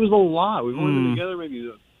was a lot. We've only been together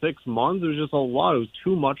maybe 6 months. It was just a lot. It was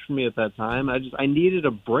too much for me at that time. I needed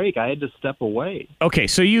a break. I had to step away. Okay,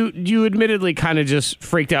 so you admittedly kind of just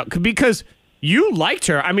freaked out because you liked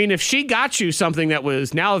her. If she got you something that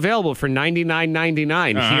was now available for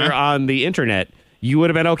 $99.99 here on the internet, you would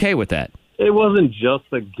have been okay with that. It wasn't just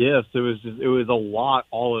the gifts. It was a lot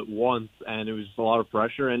all at once, and it was just a lot of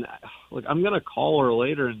pressure. And look, I'm gonna call her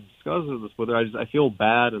later and discuss this with her. I feel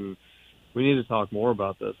bad, and we need to talk more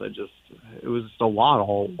about this. It was just a lot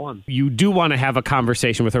all at once. You do want to have a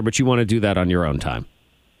conversation with her, but you want to do that on your own time.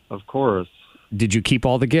 Of course. Did you keep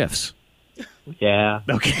all the gifts? Yeah.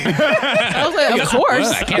 Okay. I was like, of course.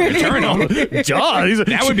 I can't return them. Duh.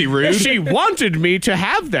 That would be rude. She wanted me to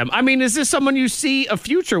have them. Is this someone you see a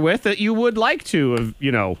future with that you would like to,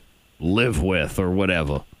 live with or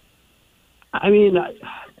whatever? I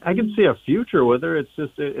can see a future with her. It's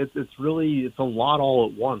just, it's a lot all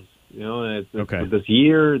at once. It's okay.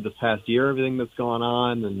 This past year, everything that's going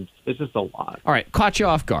on, and it's just a lot. All right, caught you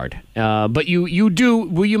off guard. But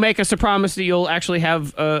will you make us a promise that you'll actually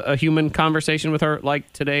have a human conversation with her,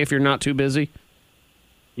 like today, if you're not too busy?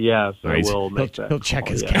 Yes, I will make that. He'll check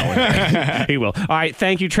his calendar. He will. All right,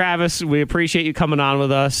 thank you, Travis. We appreciate you coming on with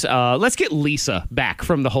us. Let's get Lisa back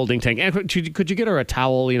from the holding tank. And could you get her a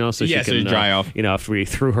towel, so she can dry off? If we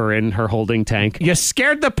threw her in her holding tank. You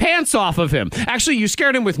scared the pants off of him. Actually, you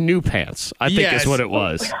scared him with new pants, I think is what it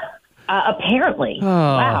was. Apparently. Oh.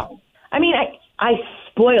 Wow. I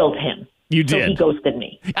spoiled him. You did. So he ghosted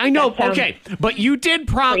me. I know. Okay, but you did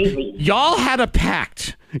crazy. Y'all had a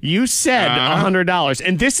pact. You said $100.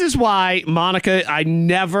 And this is why, Monica, I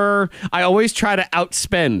always try to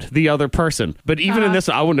outspend the other person. But even in this,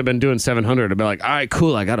 I wouldn't have been doing $700. I'd be like, all right,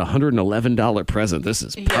 cool. I got a $111 present. This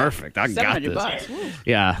is perfect. I got this. $700.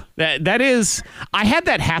 Yeah. That is, I had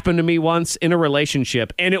that happen to me once in a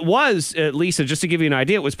relationship. And it was, Lisa, just to give you an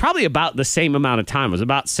idea, it was probably about the same amount of time. It was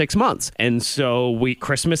about 6 months. And so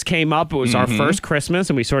Christmas came up. It was our first Christmas.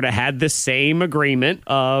 And we sort of had the same agreement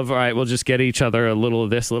of, all right, we'll just get each other a little of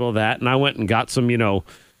this, little of that. And I went and got some,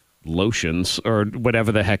 lotions or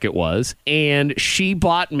whatever the heck it was. And she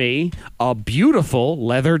bought me a beautiful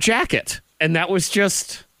leather jacket. And that was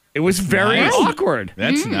just It was very Nice. awkward.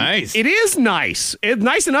 That's nice. It is nice. It's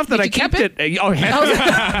nice enough that Did I you keep kept it. Oh, hell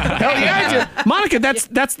yeah, I did. Monica,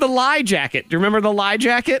 that's the lie jacket. Do you remember the lie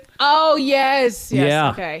jacket? Oh, yes.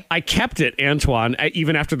 Yeah. Okay. I kept it, Antoine,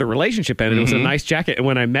 even after the relationship ended. It was a nice jacket. And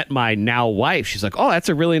when I met my now wife, she's like, oh, that's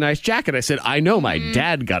a really nice jacket. I said, I know, my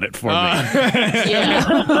dad got it for me.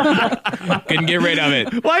 Yeah. Couldn't get rid of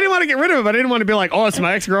it. Well, I didn't want to get rid of it, but I didn't want to be like, oh, it's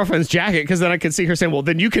my ex-girlfriend's jacket, because then I could see her saying, well,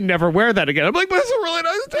 then you can never wear that again. I'm like, but it's a really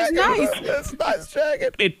nice jacket. nice. It's a nice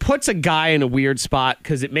jacket. It puts a guy in a weird spot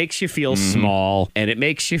because it makes you feel small, and it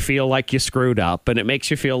makes you feel like you screwed up, and it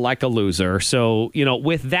makes you feel like a loser. So,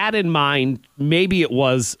 with that in mind, maybe it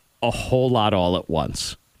was a whole lot all at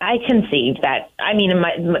once. I concede that. I mean,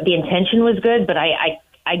 the intention was good, but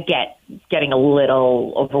I get getting a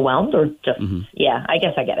little overwhelmed or just, yeah, I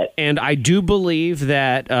guess I get it. And I do believe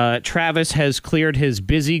that Travis has cleared his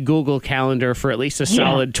busy Google Calendar for at least a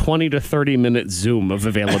solid 20 to 30 minute Zoom of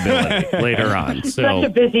availability later on. So Such a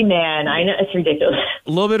busy man. I know, it's ridiculous. a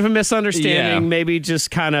little bit of a misunderstanding, Yeah. maybe just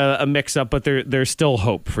kind of a mix up, but there's still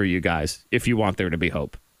hope for you guys if you want there to be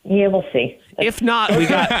hope. Yeah, we'll see. If not,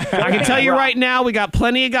 I can tell you right now, we got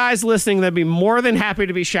plenty of guys listening that'd be more than happy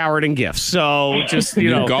to be showered in gifts. So just,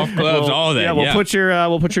 New golf clubs, all that. Yeah, we'll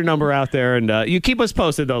put your number out there, and you keep us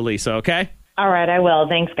posted though, Lisa, okay? All right, I will.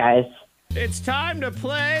 Thanks, guys. It's time to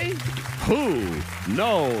play Who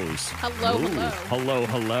Knows? Hello, hello.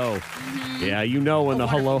 Hello. Yeah, when the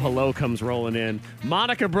hello comes rolling in.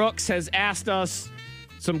 Monica Brooks has asked us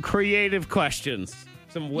some creative questions,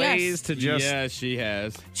 some ways to just... Yeah, she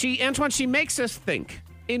has. Antoine, she makes us think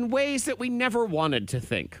in ways that we never wanted to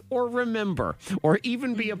think or remember or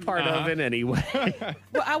even be a part of in any way.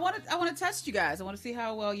 Well, I want to test you guys. I want to see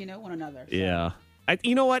how well you know one another. So. Yeah.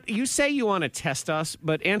 You know what? You say you want to test us,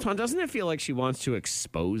 but Antoine, doesn't it feel like she wants to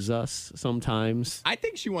expose us sometimes? I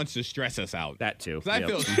think she wants to stress us out. That too. 'Cause I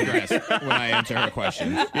feel stressed when I answer her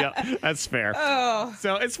questions. Yeah, that's fair. Oh.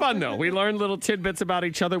 So it's fun, though. We learn little tidbits about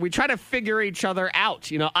each other. We try to figure each other out.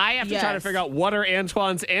 I have to try to Yes. figure out what are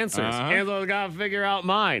Antoine's answers. Antoine's got to figure out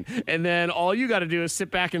mine. And then all you got to do is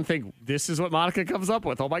sit back and think, this is what Monica comes up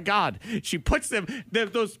with. Oh, my God. She puts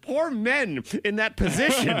those poor men in that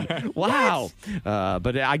position. Wow.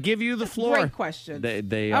 But I give you the floor. Great questions.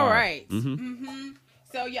 They All are. right.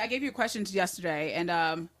 So, yeah, I gave you questions yesterday, and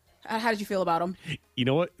how did you feel about them? You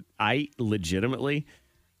know what? I legitimately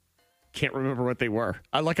can't remember what they were.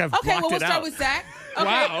 I've Okay, blocked well, we'll it start out. with Zach. Okay.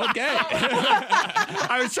 Wow, okay.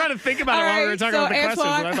 I was trying to think about it All while we were right, talking so about the questions,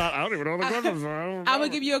 Antoine- and I thought, I don't even know what the questions are. I'm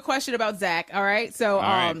going to give you a question about Zach, all right? So,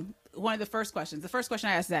 right. one of the first questions. The first question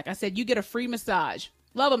I asked Zach, I said, you get a free massage.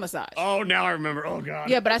 Love a massage. Oh, now I remember. Oh, God.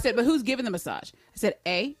 Yeah, but I said, but who's giving the massage? I said,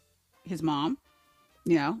 A, his mom,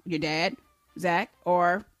 your dad, Zach,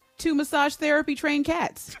 or 2 massage therapy trained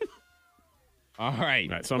cats. All right.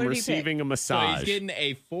 Right, so I'm What did he receiving a So massage. he's getting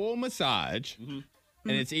a full massage, and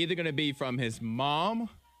it's either going to be from his mom.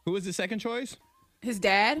 Who was the second choice? His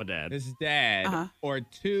dad? My dad. His dad, or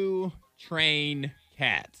 2 trained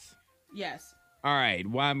cats. Yes. All right.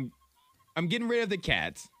 Well, I'm getting rid of the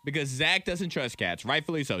cats because Zach doesn't trust cats.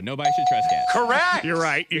 Rightfully so. Nobody should trust cats. Correct. You're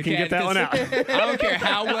right. You can get that one out. I don't care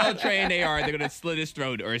how well trained they are. They're going to slit his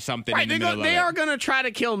throat or something Right, in the middle of they it. are going to try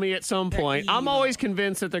to kill me at some point. I'm evil. always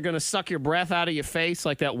convinced that they're going to suck your breath out of your face,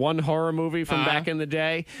 like that one horror movie from back in the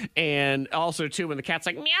day. And also, too, when the cat's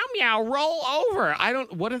like, meow, meow, roll over.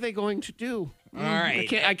 What are they going to do? All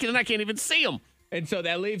right. I can't even see them. And so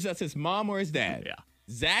that leaves us his mom or his dad. Yeah.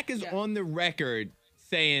 Zach is on the record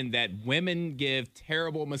saying that women give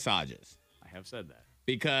terrible massages I have said that.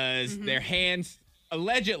 because their hands,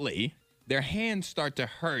 allegedly, their hands start to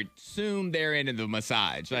hurt soon they're into the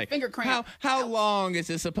massage. Like, Finger cramp. How long is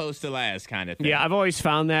this supposed to last kind of thing? Yeah, I've always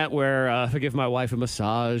found that where if I give my wife a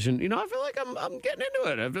massage and, I feel like I'm getting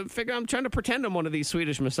into it. I'm trying to pretend I'm one of these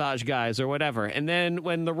Swedish massage guys or whatever. And then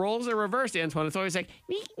when the roles are reversed, Antoine, it's always like,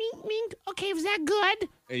 mink, mink, mink. Okay, was that good?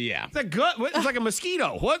 Yeah. Is that good? It's like a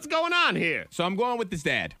mosquito. What's going on here? So I'm going with his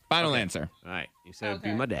dad. Final answer. All right. You said it'd be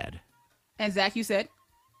Okay. my dad. And Zach, you said?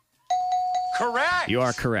 Correct. You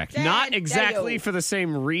are correct. Dad, Not exactly Daddy-o. for the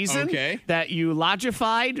same reason Okay. that you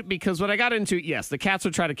logified, because what I got into, yes, the cats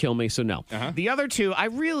would try to kill me, so no. The other 2,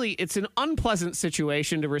 it's an unpleasant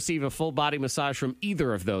situation to receive a full body massage from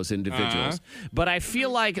either of those individuals. But I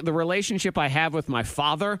feel like the relationship I have with my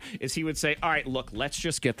father is he would say, all right, look, let's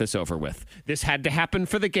just get this over with. This had to happen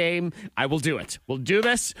for the game. I will do it. We'll do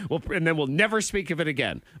this, and then we'll never speak of it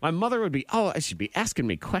again. My mother would be, she'd be asking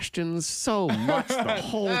me questions so much the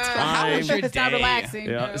whole time. was your It's not day? Yeah, relaxing.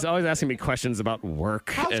 you know? it's always asking me questions about work.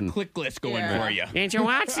 How's and Clicklist going Yeah. for you? did you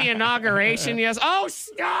watch the inauguration? Yes. Oh,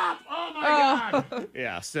 stop! Oh my God!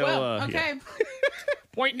 Yeah. So Well, yeah. okay.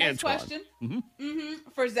 Point Next Antoine. question.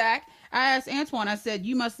 For Zach, I asked Antoine. I said,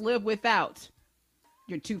 "You must live without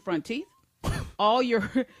your 2 front teeth, all your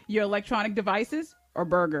electronic devices, or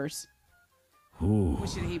burgers." Ooh. What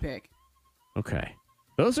should he pick? Okay.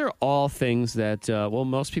 Those are all things that,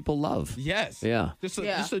 most people love. Yes. Yeah. Just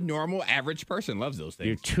a normal, average person loves those things.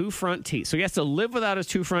 Your 2 front teeth. So he has to live without his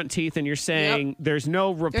 2 front teeth, and you're saying there's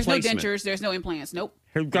no There's replacement. no dentures. There's no implants. Nope.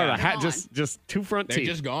 He's got Yeah. a hat, They're just 2 front They're teeth.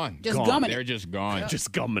 just gone. Just Gone. gumming They're it. just gone.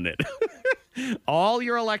 Just gumming it. All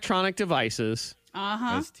your electronic devices.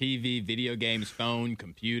 That's TV, video games, phone,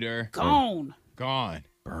 computer. Gone. Gone.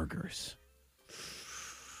 Burgers.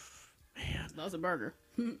 That's a burger.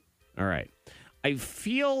 All right. I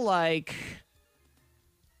feel like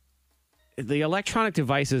the electronic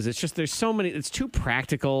devices, it's just, there's so many, it's too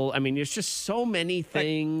practical. I mean, there's just so many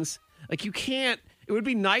things. Like you can't, it would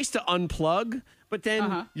be nice to unplug, but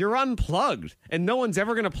then you're unplugged and no one's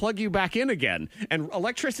ever going to plug you back in again. And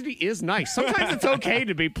electricity is nice. Sometimes it's okay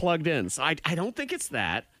to be plugged in. So I don't think it's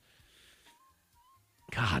that.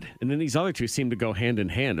 God. And then these other two seem to go hand in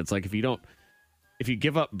hand. It's like if you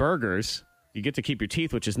give up burgers, you get to keep your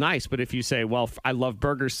teeth, which is nice. But if you say, well, I love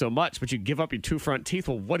burgers so much, but you give up your 2 front teeth,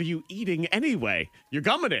 well, what are you eating anyway? You're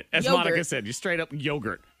gumming it, as Yogurt. Monica said. You're straight up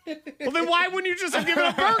yogurt. Well, then why wouldn't you just have given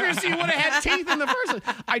up burgers so you would have had teeth in the first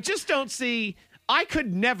place? I just don't see. I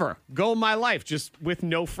could never go my life just with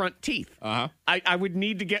no front teeth. I would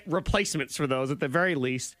need to get replacements for those at the very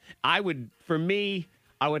least. I would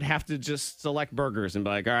have to just select burgers and be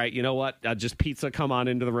like, all right, you know what? Just pizza come on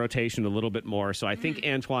into the rotation a little bit more. So I think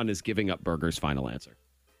Antoine is giving up burgers. Final answer.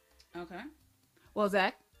 Okay. Well,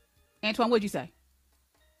 Zach, Antoine, what'd you say?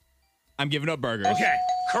 I'm giving up burgers. Okay.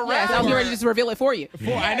 Yes, I was ready to just reveal it for you.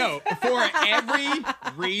 I know. For every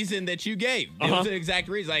reason that you gave. It was the exact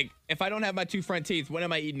reason. Like, if I don't have my 2 front teeth, what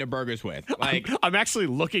am I eating the burgers with? Like, I'm actually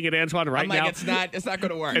looking at Antoine right I'm like, now. it's not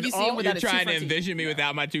going to work. You see him without You're his 2 trying to front teeth. envision me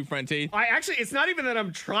without my 2 front teeth. It's not even that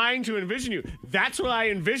I'm trying to envision you. That's what I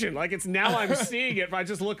envision. Like, it's now I'm seeing it. If I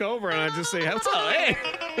just look over and I just say, what's up?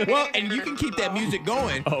 Hey. Well, and you can keep that music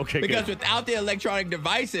going. Oh, okay, Because good. without the electronic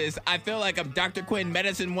devices, I feel like I'm Dr. Quinn,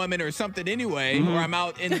 medicine woman or something anyway, or I'm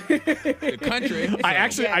out in the country.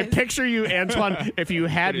 I picture you, Antoine, if you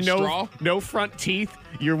had With a straw? no front teeth,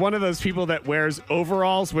 you're one of those people that wears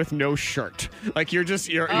overalls with no shirt. Like you're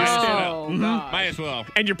Oh, God. Might as well.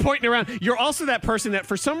 and you're pointing around. You're also that person that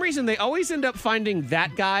for some reason they always end up finding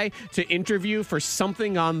that guy to interview for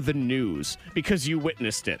something on the news because you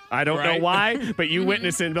witnessed it. I don't know Right. why, but you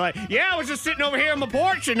witnessed it and be like, yeah, I was just sitting over here on my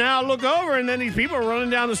porch and now I look over and then these people are running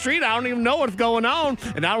down the street. I don't even know what's going on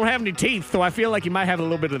and I don't have any teeth. So I feel like you might have a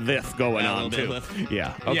little bit of this going Yeah, a on little too. bit of this.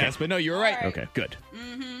 Yeah. Okay. Yes, but no, you're right. Okay, good.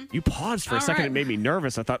 You paused for a All second. right. It made me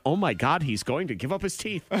nervous. I thought, oh my God, he's going to give up his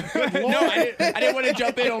teeth. Good Lord. No, I didn't want to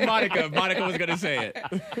jump in on Monica if Monica was going to say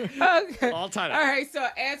it. Okay. All time. All right, so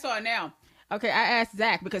Antoine now. Okay, I asked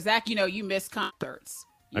Zach because Zach, you miss concerts.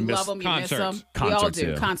 You I miss love them, you miss concerts. them. We all Concerts, do.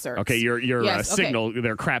 yeah. Concerts. Okay, your Yes, okay. signal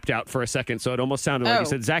there crapped out for a second, so it almost sounded like you Oh.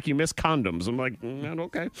 said, Zach, you miss condoms. I'm like,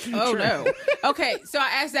 okay. Oh, Sure. no. Okay, so I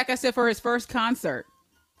asked Zach, I said for his first concert,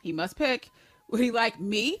 he must pick. Would he like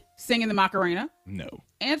me singing the Macarena? No.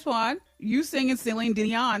 Antoine, you singing Celine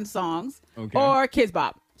Dion songs? Okay. Or Kids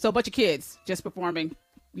Bop? So a bunch of kids just performing,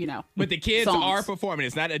 But the kids songs. are performing.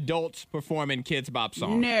 It's not adults performing Kids Bop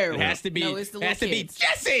songs. No. It has to be. No, it's the it has to little be kids.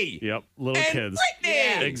 Jesse. Yep, little and kids.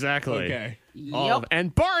 Brittany. Exactly. Okay. All of-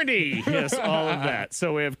 and Barney. Yes, all of that.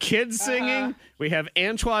 So we have kids singing. We have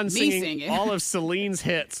Antoine singing. all of Celine's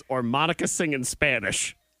hits or Monica singing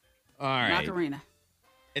Spanish. All right. Macarena.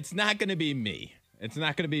 It's not going to be me. It's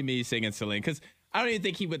not going to be me singing Celine because I don't even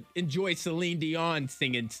think he would enjoy Celine Dion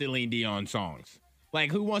singing Celine Dion songs.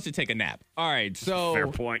 Like, who wants to take a nap? All right, so Fair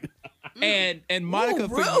point. and Monica,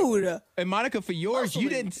 Ooh, rude. and Monica, for yours, you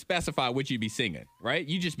didn't specify what you'd be singing, right?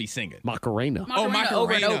 You just be singing. Macarena. Macarena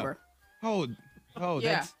over and over. Oh,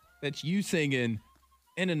 Yeah. that's you singing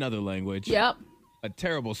in another language. Yep. A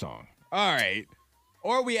terrible song. All right.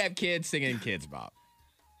 Or we have kids singing Kids Bop.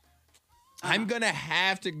 I'm going to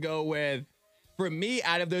have to go with, for me,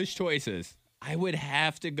 out of those choices, I would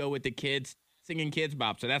have to go with the kids singing Kids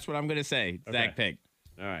Bop. So that's what I'm going to say. Zach picked.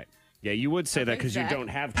 All right. Yeah, you would say that because you Zach. don't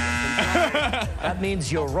have kids. That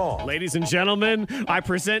means you're wrong. Ladies and gentlemen, I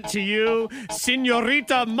present to you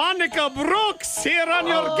Senorita Monica Brooks here on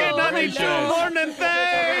your K92 Morning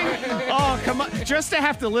Thing. Oh, come on. Just to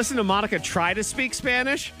have to listen to Monica try to speak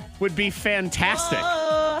Spanish would be fantastic.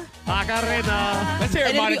 Macarena. Let's hear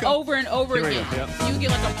it, And it'll be Monica. over and over Here we again. go, yep. You get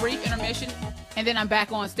like a brief intermission, and then I'm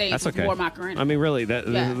back on stage That's with okay. more Macarena. I mean, really,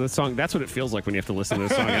 Yeah. the song, that's what it feels like when you have to listen to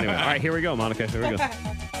this song anyway. All right, here we go, Monica. Here we go.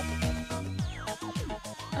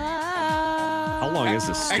 long is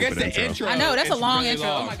this I guess stupid the intro. I know, that's a is long really intro.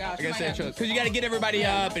 long. Oh my gosh, I guess I the might intro have- because you got to get everybody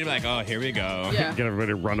up and you're like, oh, here we go. Yeah. Get everybody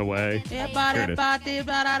to run away. Here it is.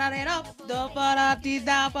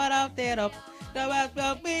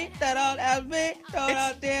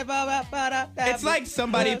 It's like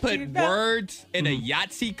somebody put words in a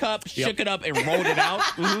Yahtzee cup, shook it up, and rolled it out,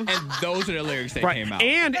 and those are the lyrics that Right. came out.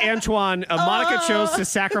 And Antoine, Monica chose to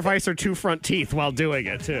sacrifice her 2 front teeth while doing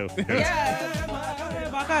it, too.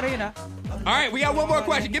 All right, we got one more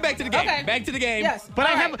question. Get back to the game. Okay. Back to the game. Yes. But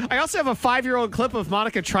All right. I also have a 5-year-old clip of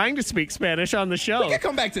Monica trying to speak Spanish on the show. We can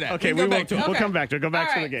come back to that. Okay, we we'll can come back to it. we'll come back to it. Go back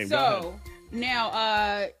All to the right, game. Go ahead. So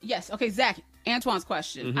now, yes. Okay, Zach, Antoine's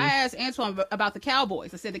question. Mm-hmm. I asked Antoine about the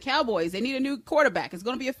Cowboys. I said the Cowboys, they need a new quarterback. It's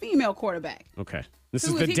going to be a female quarterback. Okay. This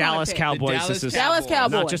Who is is the he gonna Dallas pick? Cowboys. The Dallas This is Dallas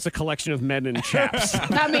Cowboys. not just a collection of men in chaps.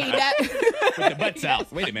 I mean, that. With the butts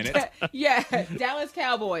out. Wait a minute. Yeah, Dallas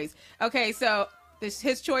Cowboys. Okay, so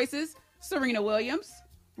his choices: Serena Williams,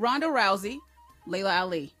 Ronda Rousey, Layla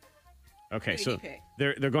Ali. Okay, Who did so he pick?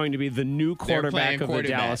 they're going to be the new quarterback playing of the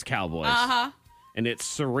quarterback. Dallas Cowboys. Uh-huh. And it's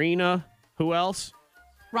Serena, who else?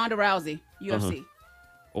 Ronda Rousey, UFC.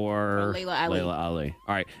 Or Layla Ali.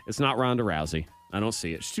 All right, it's not Ronda Rousey. I don't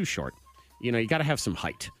see it. It's too short. You know, you got to have some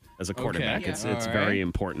height as a quarterback. Okay. It's Yeah. it's All very right.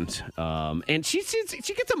 important. And she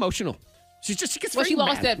gets emotional. She gets Well, very she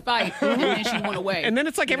lost mad. that fight, and then she went away. And then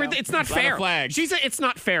it's like everything. It's not Lot of fair. flags. She's a it's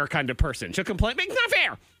not fair kind of person. She'll complain, but it's not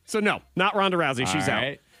fair. So no, not Ronda Rousey. She's All out.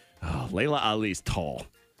 right. Oh, Layla Ali's tall,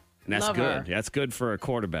 and that's Love good. her. That's good for a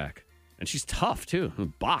quarterback. And she's tough too.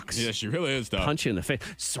 Box. Yeah, she really is tough. Punch you in the face.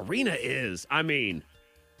 Serena is. I mean,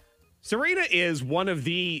 Serena is one of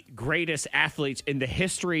the greatest athletes in the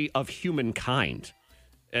history of humankind.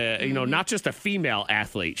 You know, not just a female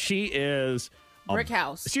athlete. She is. Brick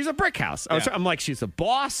house. She's a brick house. Yeah. I'm like, she's a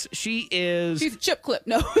boss. She is. She's a chip clip.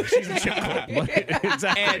 No. She's a chip clip.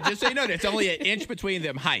 Exactly. And just so you know, it's only an inch between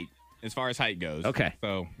them height, as far as height goes. Okay.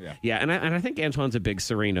 So, yeah. Yeah, and I think Antoine's a big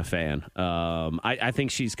Serena fan. I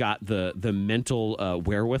think she's got the mental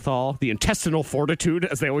wherewithal, the intestinal fortitude,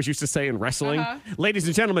 as they always used to say in wrestling. Ladies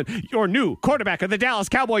and gentlemen, your new quarterback of the Dallas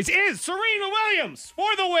Cowboys is Serena Williams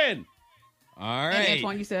for the win. All And right.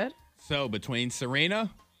 Antoine, you said? So, between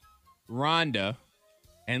Serena, Rhonda,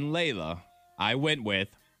 and Layla, I went with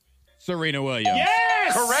Serena Williams.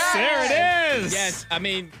 Yes! Correct! There it is! Yes, I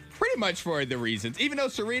mean, pretty much for the reasons. Even though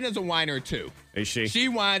Serena's a whiner too. Is she? She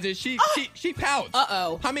whines and she pouts.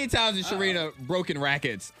 Uh-oh. How many times has Serena broken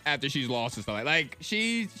rackets after she's lost and stuff like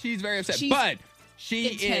she's very upset. She's but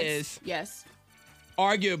she Intense. is Yes.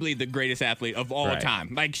 arguably the greatest athlete of all Right.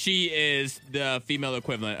 time. Like she is the female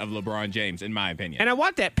equivalent of LeBron James, in my opinion. And I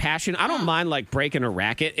want that passion. I don't mind like breaking a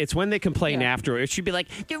racket. It's when they complain Yeah. afterwards. She'd be like,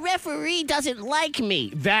 the referee doesn't like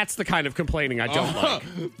me. That's the kind of complaining I don't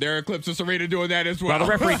like. There are clips of Serena doing that as well. Well,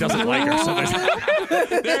 the referee doesn't like her, so there's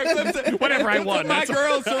There are clips of, Whatever I clips of want, My that's-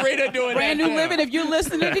 girl Serena doing Brand that new too. living. If you're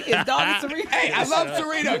listening, it's Dog Serena. Hey, I love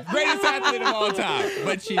Serena, greatest athlete of all time,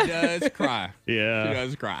 but she does cry. Yeah. She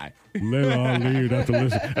does cry. Layla Ali, you'd have to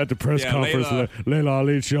listen at the press Yeah, conference. Layla. Layla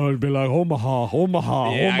Ali show would be like, Omaha,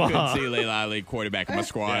 Omaha, Yeah, I Omaha. couldn't see Layla Ali quarterback in my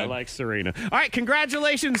squad. Yeah, I like Serena. All right,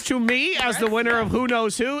 congratulations to me as the winner of Who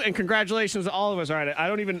Knows Who, and congratulations to all of us. All right, I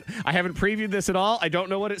haven't previewed this at all. I don't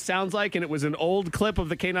know what it sounds like, and it was an old clip of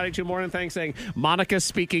the K92 Morning Thing saying Monica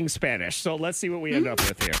speaking Spanish. So let's see what we end up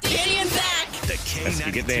with here. Danny and Zach. The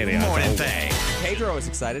you get Danny K92 out. Morning Thing. Pedro is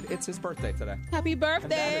excited. It's his birthday today. Happy birthday.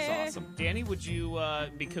 That is awesome. Danny, would you,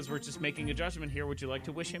 because we're just making a judgment here, would you like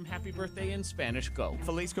to wish him happy birthday in Spanish? Go.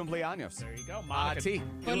 Feliz cumpleaños. There you go, Monica. T.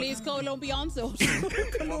 Feliz Colombianos.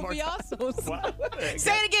 Colombianos.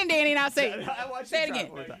 Say it again, Danny, and I'll say it. Say it again.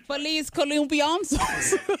 Feliz Colombianos.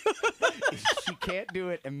 She can't do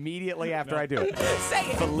it immediately after I do it. Say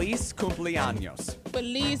it. Feliz cumpleaños.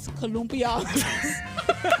 Feliz Colombianos.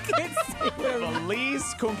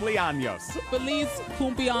 Feliz cumpleaños. Feliz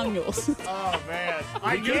Cumpleaños. Oh, man.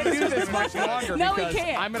 I can't do this much longer No, we because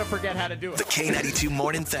can't. I'm going to forget how to do it. The K92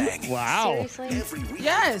 Morning Thing. Wow. Every week.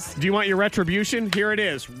 Yes. Do you want your retribution? Here it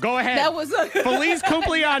is. Go ahead. That was a Feliz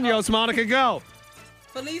cumpleaños, Monica, go.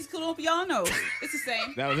 Feliz Colombianos. It's the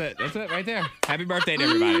same. That was it. That's it right there. Happy birthday to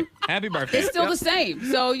everybody. Happy birthday. It's still the same.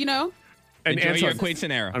 So, you know. And Enjoy Antoine- your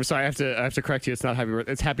quinceanera. I'm sorry, I have to correct you. It's not happy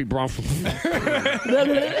birthday. It's happy bronf.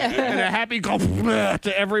 And a happy golf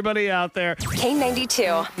to everybody out there.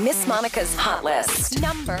 K92, Miss Monica's Hot List.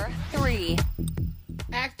 Number 3.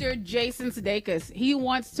 Actor Jason Sudeikis. He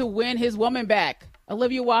wants to win his woman back.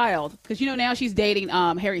 Olivia Wilde. Because, you know, now she's dating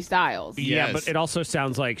Harry Styles. Yeah, Yes. but it also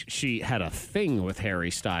sounds like she had a thing with Harry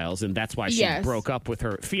Styles, and that's why she Yes. broke up with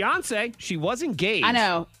her fiance. She was engaged. I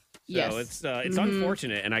know. So Yes. it's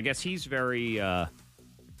unfortunate, and I guess he's very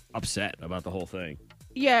upset about the whole thing.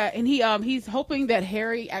 Yeah, and he's hoping that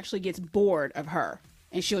Harry actually gets bored of her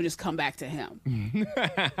and she'll just come back to him.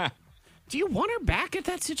 Do you want her back at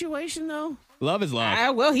that situation, though? Love is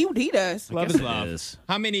love. Well, he does. Love is love.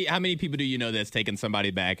 How many people do you know that's taken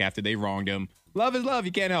somebody back after they wronged them? Love is love.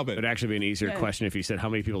 You can't help it. It'd actually be an easier question if you said how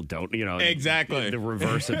many people don't, Exactly. the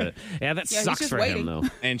reverse of it. Yeah, that sucks for him, though.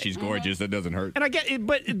 And she's gorgeous. That doesn't hurt. And I get it,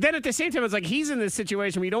 but then at the same time, it's like he's in this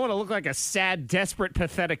situation where you don't want to look like a sad, desperate,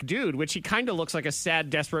 pathetic dude, which he kind of looks like a sad,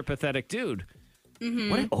 desperate, pathetic dude.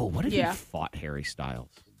 Mm-hmm. What if he fought Harry Styles?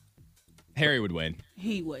 Harry would win.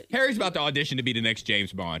 He would. Harry's about to audition to be the next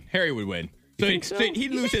James Bond. Harry would win. So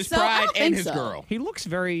he'd lose his so? I pride don't and think his so. girl. He looks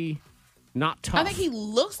very not tough. I think he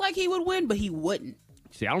looks like he would win, but he wouldn't.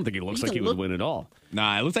 See, I don't think he looks like he would win at all.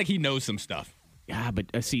 Nah, it looks like he knows some stuff. Yeah,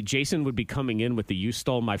 but see, Jason would be coming in with the "you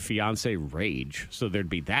stole my fiance" rage, so there'd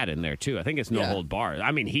be that in there too. I think it's no hold bar.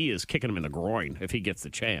 I mean, he is kicking him in the groin if he gets the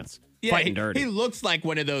chance. Yeah, Fighting dirty. He looks like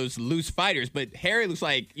one of those loose fighters, but Harry looks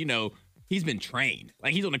like, he's been trained.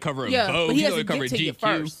 Like he's on the cover of Vogue. But he He's has on the to cover get of to you GQ.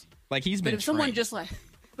 first. Like he's been But if someone trained.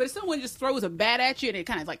 just throws a bat at you and it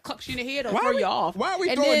kind of like clucks you in the head or Why throw are we- you off. Why are we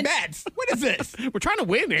and throwing then, bats? What is this? We're trying to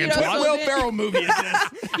win, know, Antoine. so Will then- Ferrell movie is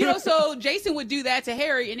this? So Jason would do that to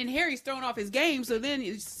Harry, and then Harry's thrown off his game, so then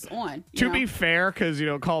it's on. To be fair, because,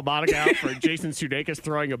 call Monica out for Jason Sudeikis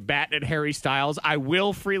throwing a bat at Harry Styles, I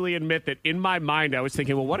will freely admit that in my mind I was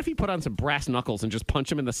thinking, well, what if he put on some brass knuckles and just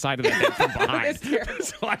punch him in the side of the head from behind?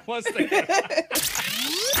 So I was thinking,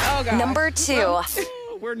 Oh, God. Number 2.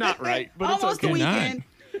 we're not right, but Almost it's okay. the weekend.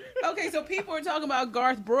 Okay, so people are talking about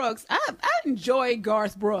Garth Brooks. I enjoy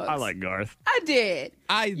Garth Brooks. I like Garth. I did.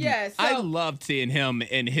 I loved seeing him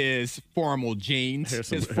in his formal jeans, his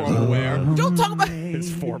some- formal wear. Don't talk about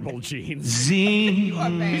His formal jeans. you are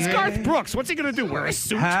bad. He's Garth Brooks. What's he going to do? Wear a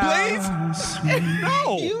suit, Please?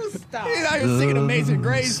 No. You stop. He's out here singing Amazing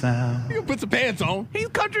Grace. You can put some pants on. He's a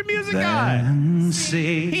country music guy.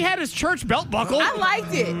 He had his church belt buckle. I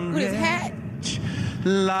liked it with his hat.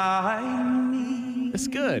 It's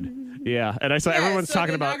good. Yeah, and I saw Yeah, everyone's so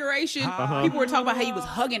talking the about. inauguration. People were talking about how he was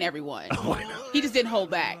hugging everyone. He just didn't hold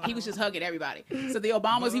back. He was just hugging everybody. So the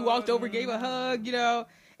Obamas, he walked over, gave a hug,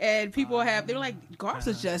 and people they were like, Garth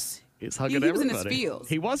was just. He's hugging he was in everybody. his fields.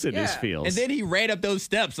 He was in his Yeah. fields. And then he ran up those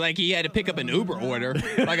steps like he had to pick up an Uber order,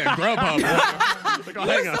 like a Grubhub order. Like, oh,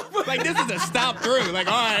 hang on. Like this is a stop through. Like,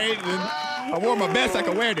 all right, I wore my best I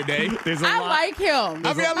could wear today. There's a I lot. like him.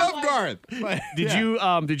 I mean, I love like- Garth. But, Did yeah. you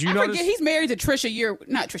I notice? forget he's married to Trisha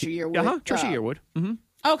not Trisha Yearwood. Trisha Yearwood.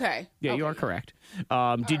 Mm-hmm. Okay. Yeah, you are correct.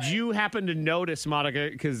 Did you happen to notice, Monica,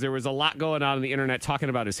 because there was a lot going on the internet talking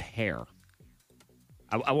about his hair?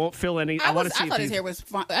 I won't fill any. I want to see. I thought his hair was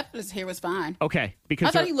fine. I thought his hair was fine. Okay, because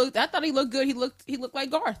I thought he looked good. He looked like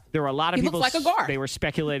Garth. there were a lot of he people. looks like a Garth. They were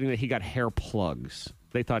speculating that he got hair plugs.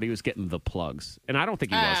 They thought he was getting the plugs, and I don't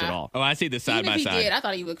think he was at all. Oh, I see the side Even by if he side. did, I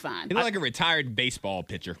thought he looked fine. He looked like a retired baseball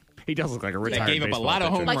pitcher. He does look like a That retired. gave up a baseball lot of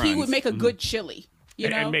pitcher. home Like he runs. would make a good chili. You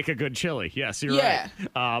know, and make a good chili. Yes, you're Yeah.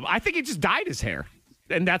 right. I think he just dyed his hair.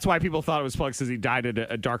 And that's why people thought it was plugs, because he dyed it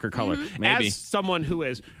a darker color. Maybe. As someone who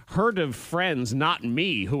has heard of friends, not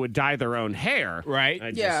me, who would dye their own hair, Right.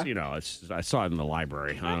 I just, Yeah. I saw it in the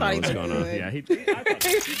library. I don't thought know he what's looked going on. good.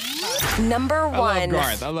 Yeah, Number I love 1.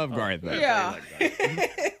 Garth. I love Garth. Yeah.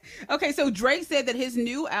 Okay, so Drake said that his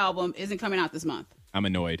new album isn't coming out this month. I'm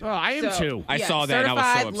annoyed. well, I am too. I saw that and I was so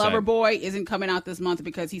Certified upset. Lover Boy isn't coming out this month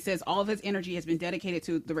because he says all of his energy has been dedicated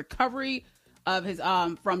to the recovery of his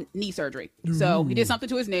from knee surgery. So he did something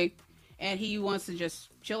to his knee, and he wants to just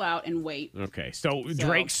chill out and wait. Okay, so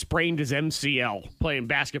Drake sprained his MCL playing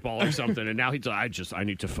basketball or something, and now he's I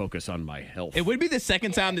need to focus on my health. It would be the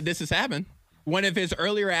second time that this has happened. One of his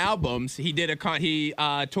earlier albums, he did he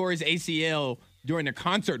tore his ACL during a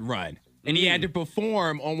concert run. And he had to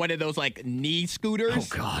perform on one of those like knee scooters. Oh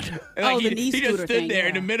God! And, like, the knee he just scooter stood thing, there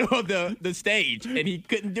in yeah. the middle of the stage, and he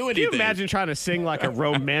couldn't do Can anything. you imagine trying to sing like a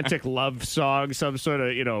romantic love song, some sort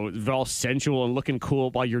of all sensual and looking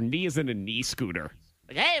cool, while your knee is in a knee scooter?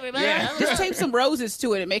 Like, hey, everybody! Just tape some roses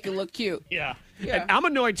to it and make it look cute. Yeah. Yeah. And I'm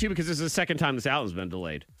annoyed too because this is the second time this album's been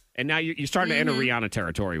delayed, and now you're starting to enter Rihanna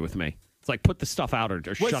territory with me. It's like put the stuff out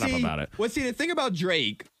or shut up about it. Well, see, the thing about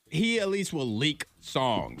Drake, he at least will leak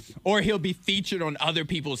songs, or he'll be featured on other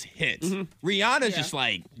people's hits. Rihanna's just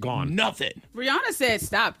like Gone. nothing. Rihanna said,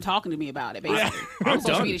 "Stop talking to me about it." Basically, I'm on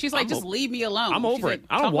social done. media. She's like, "Just leave me alone." I'm She's over like, it.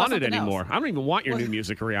 I "Talk don't about want it something else." anymore. I don't even want your new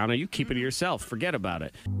music, Rihanna. You keep it to yourself. Forget about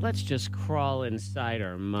it. Let's just crawl inside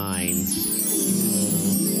our minds.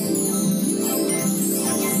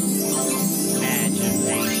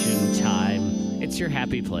 Imagination time. It's your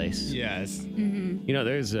happy place. Yes. You know,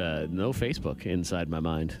 there's no Facebook inside my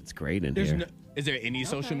mind. It's great in here. Is there any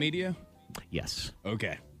social media? Yes.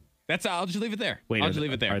 Okay. I'll just leave it there. Wait, I'll just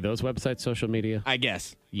leave it there. Are those websites social media? I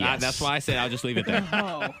guess. Yes. That's why I said I'll just leave it there.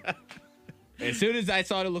 Oh. As soon as I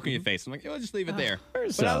saw the look on your face, I'm like, just leave it there.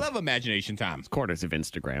 But I love imagination time. Corners of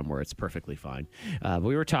Instagram where it's perfectly fine.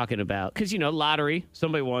 We were talking about, because, lottery,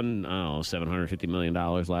 somebody won, $750 million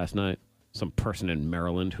last night. Some person in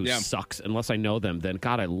Maryland who sucks. Unless I know them, then,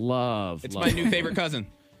 God, I love It's my new favorite cousin.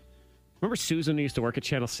 Remember Susan who used to work at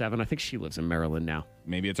Channel 7? I think she lives in Maryland now.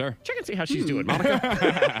 Maybe it's her. Check and see how she's doing,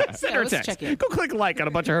 Monica. Send her a let's text. check in. Go click like on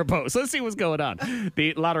a bunch of her posts. Let's see what's going on.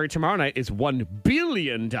 The lottery tomorrow night is $1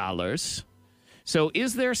 billion. So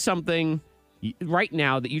is there something right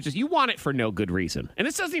now that you want it for no good reason? And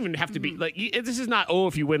this doesn't even have to be like, this is not,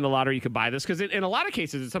 if you win the lottery, you could buy this. Because in a lot of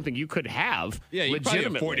cases, it's something you could have. Yeah, you probably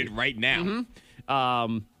afford it right now.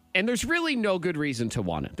 And there's really no good reason to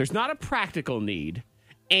want it. There's not a practical need.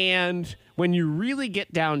 And when you really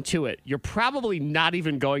get down to it, you're probably not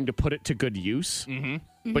even going to put it to good use,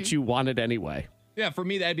 but you want it anyway. Yeah, for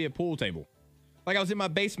me, that'd be a pool table. Like, I was in my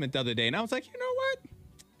basement the other day, and I was like, you know what?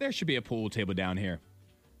 There should be a pool table down here.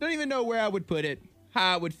 Don't even know where I would put it,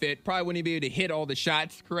 how it would fit. Probably wouldn't be able to hit all the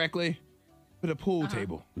shots correctly. But a pool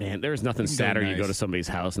table. Man, there's nothing sadder. You go to somebody's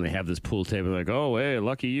house and they have this pool table. Like, oh, hey,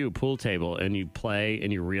 lucky you, pool table. And you play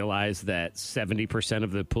and you realize that 70%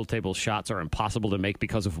 of the pool table shots are impossible to make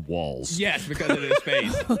because of walls. Yes, because of the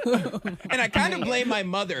space. And I kind of blame my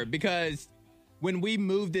mother because when we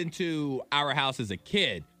moved into our house as a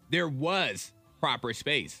kid, there was proper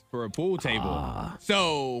space for a pool table.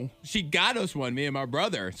 So she got us one, me and my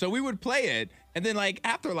brother. So we would play it. And then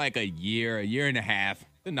after a year and a half,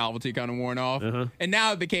 the novelty kind of worn off. And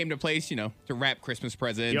now it became the place, to wrap Christmas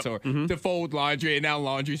presents or to fold laundry, and now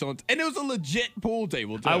laundry's on. And it was a legit pool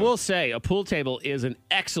table, too. I will say, a pool table is an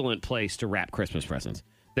excellent place to wrap Christmas presents.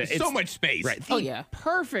 It's so much space. Right. Oh, yeah.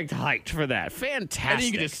 Perfect height for that. Fantastic. And then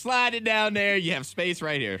you can just slide it down there. You have space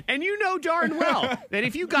right here. And you know darn well that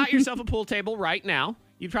if you got yourself a pool table right now,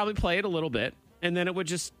 you'd probably play it a little bit, and then it would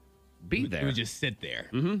just be there. It would just sit there.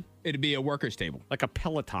 It'd be a worker's table. Like a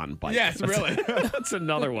Peloton bike. Yes, really. That's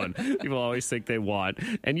another one people always think they want.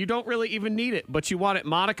 And you don't really even need it, but you want it.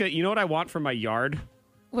 Monica, you know what I want for my yard?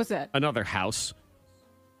 What's that? Another house.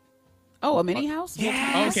 Oh, a mini house?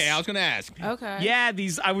 Yes. Okay, I was going to ask. Okay. Yeah,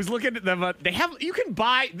 I was looking at them. You can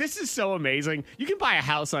buy, this is so amazing. You can buy a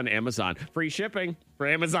house on Amazon. Free shipping for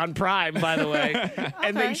Amazon Prime, by the way.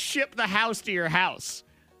 And they ship the house to your house.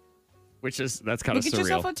 That's kind of surreal. Get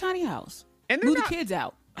yourself a tiny house. And move the kids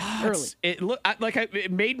out early.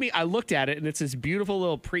 I looked at it, and it's this beautiful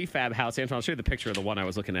little prefab house. Antoine, I'll show you the picture of the one I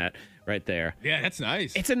was looking at right there. Yeah, that's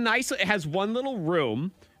nice. It has one little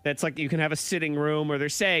room that's you can have a sitting room, or they're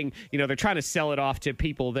saying, they're trying to sell it off to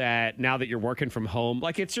people that now that you're working from home,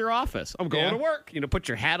 like it's your office. I'm going to work. Put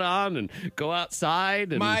your hat on and go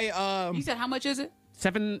outside. And you said how much is it?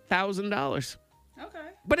 $7,000. Okay.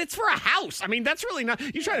 But it's for a house. I mean, that's really not.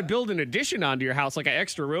 You try to build an addition onto your house, like an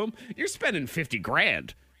extra room, you're spending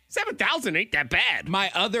 $50,000. $7,000 ain't that bad.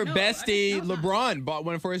 My other bestie, LeBron, bought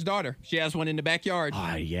one for his daughter. She has one in the backyard.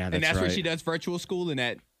 Oh, yeah, and that's where she does virtual schooling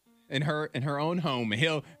at in her own home. And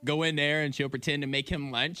he'll go in there and she'll pretend to make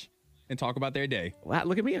him lunch and talk about their day. Wow,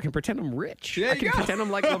 look at me. I can pretend I'm rich. There I can pretend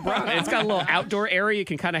I'm like LeBron. And it's got a little outdoor area. You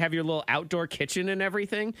can kind of have your little outdoor kitchen and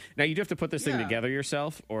everything. Now, you do have to put this thing together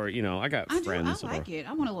yourself, or, I got friends. I like it.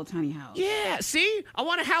 I want a little tiny house. Yeah, see? I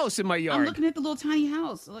want a house in my yard. I'm looking at the little tiny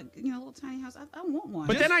house. Little tiny house. I want one.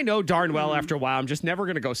 But then I know darn well after a while, I'm just never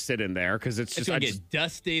going to go sit in there because it's going to get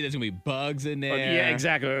dusty. There's going to be bugs in there. Yeah,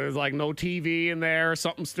 exactly. There's no TV in there or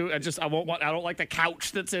something stupid. I don't like the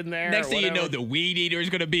couch that's in there. Next thing you know, the weed eater is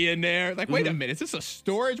going to be in there. Wait a minute. Is this a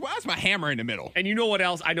storage? Why is my hammer in the middle? And you know what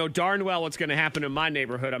else? I know darn well what's going to happen in my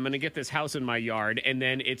neighborhood. I'm going to get this house in my yard, and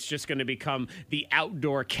then it's just going to become the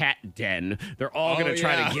outdoor cat den. They're all going to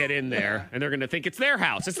try to get in there, and they're going to think it's their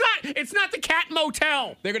house. It's not the cat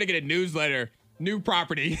motel. They're going to get a newsletter. New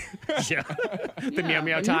property. Yeah. The Meow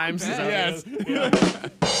Meow Times. Yes. Yeah.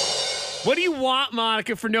 What do you want,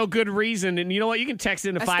 Monica, for no good reason? And you know what? You can text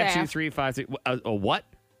into 52353. A what?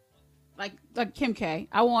 Like Kim K,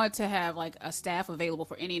 I want to have a staff available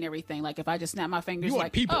for any and everything. Like if I just snap my fingers, you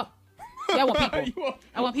want people. Yeah, I want people.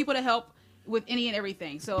 I want people to help with any and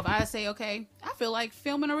everything. So if I say, okay, I feel like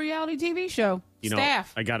filming a reality TV show,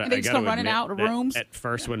 Staff. I got And they just come running out of rooms. At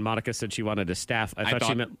first, when Monica said she wanted a staff, I thought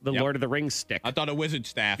she meant the Lord of the Rings stick. I thought a wizard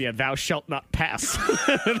staff. Yeah, thou shalt not pass.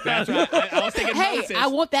 That's right. I was thinking Hey, Moses. I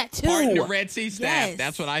want that too. Parting the Red Sea staff. Yes.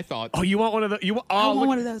 That's what I thought. Oh, you want one of those? I want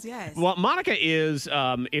one of those, yes. Well, Monica is,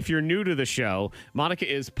 if you're new to the show,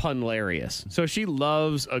 Monica is punlarious. So she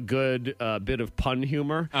loves a good bit of pun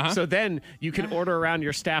humor. So then you can order around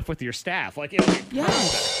your staff with your staff. Like,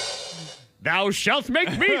 thou shalt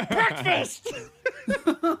make me breakfast.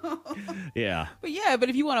 Yeah. But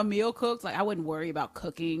if you want a meal cooked, like I wouldn't worry about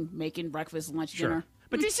cooking, making breakfast, lunch, dinner.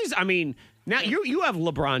 But this is, I mean, now you have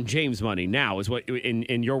LeBron James money now is what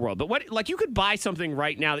in your world. But what, like, you could buy something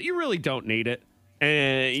right now that you really don't need it.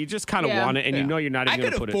 And you just kind of want it, and you know you're not even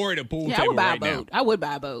going to put it. I could afford a pool I table would buy right a boat. now. I would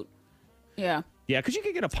buy a boat. Yeah. Yeah, because you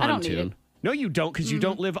could get a I don't need pontoon. it. No, you don't, because you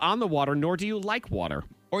don't live on the water, nor do you like water.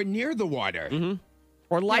 Or near the water.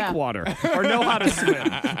 Or like water. Or know how to swim.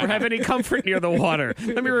 Or have any comfort near the water.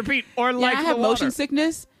 Let me repeat. Or like I the have water. motion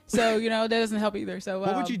sickness, so, that doesn't help either. So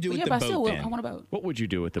What would you do with the but I boat, still will. then? I want a boat. What would you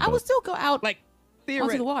do with the boat? I would still go out Like,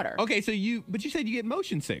 onto the water. Okay, so but you said you get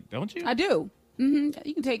motion sick, don't you? I do. You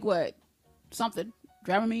can take something.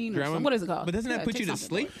 Dramamine or something. What is it called? But doesn't that Yeah, put take you to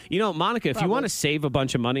something. sleep? You know, Monica, if you Probably. want to save a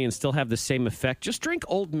bunch of money and still have the same effect, just drink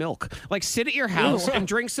old milk. Like, sit at your house and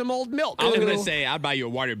drink some old milk. I was going to say, I'd buy you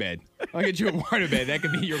a waterbed. I'll get you a waterbed. That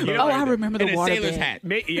could be your boat. I remember the and a sailor's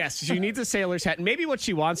waterbed. hat. Yes, she needs a sailor's hat. Maybe what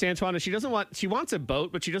she wants, Antoine, is she wants a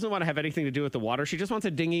boat, but she doesn't want to have anything to do with the water. She just wants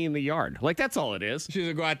a dinghy in the yard. Like, that's all it is. She's going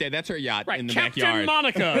to go out there. That's her yacht in the Captain backyard.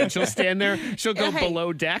 Monica. And she'll stand there. She'll go Hey.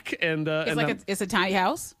 below deck. And It's a tiny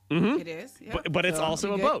house. It is. Yeah. But it's So,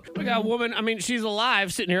 also a be boat. good. We got a woman, I mean, she's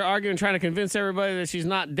alive, sitting here arguing, trying to convince everybody that she's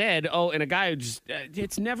not dead. Oh, and a guy who just,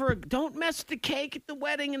 it's never, don't mess the cake at the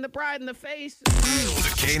wedding and the bride in the face. The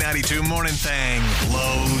K92 Morning Thing But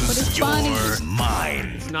blows it's your funny.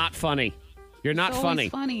 mind. It's not funny. You're not It's always funny.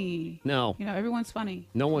 funny. No. Everyone's funny.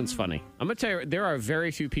 No one's funny. I'm going to tell you, there are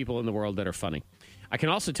very few people in the world that are funny. I can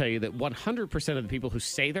also tell you that 100% of the people who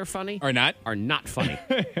say they're funny Are not? funny.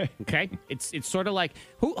 Okay? It's sort of like,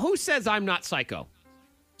 who says I'm not psycho?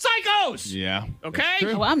 Psychos! Yeah. Okay?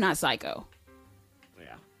 Well, I'm not psycho. Yeah.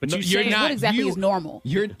 But No, you you're say not. What exactly is normal?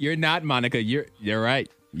 You're not, Monica. You're right.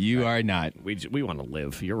 You are not. We want to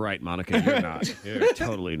live. You're right, Monica. You're not. You're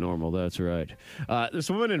totally normal. That's right. This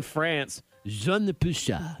woman in France, Jeanne de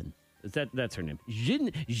Poussin. That's her name.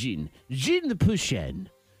 Jeanne de Poussin.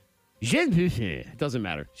 Jeanne Poussin. Doesn't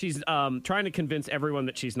matter. She's trying to convince everyone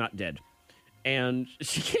that she's not dead. And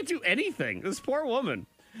she can't do anything. This poor woman.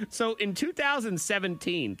 So in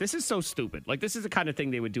 2017, this is so stupid. Like, this is the kind of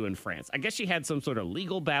thing they would do in France. I guess she had some sort of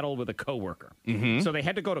legal battle with a coworker. So they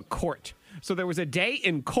had to go to court. So there was a day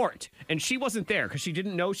in court, and she wasn't there because she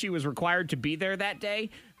didn't know she was required to be there that day.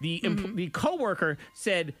 The coworker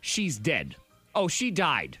said she's dead. Oh, she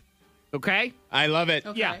died. Okay? I love it.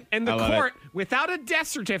 Okay. Yeah, and the I love court, without a death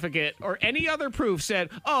certificate or any other proof, said,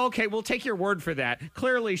 oh, okay, we'll take your word for that.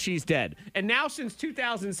 Clearly, she's dead. And now, since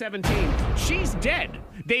 2017, she's dead.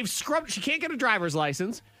 They've scrubbed, she can't get a driver's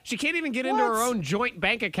license. She can't even get into her own joint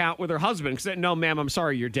bank account with her husband because, no, ma'am, I'm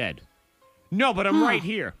sorry, you're dead. No, but I'm right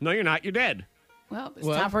here. No, you're not, you're dead. Well, it's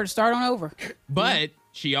time for her to start on over. But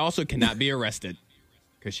she also cannot be arrested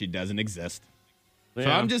because she doesn't exist. So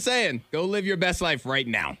Yeah. I'm just saying, go live your best life right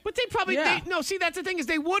now. But they probably, Yeah. see, that's the thing is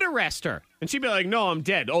they would arrest her. And she'd be like, no, I'm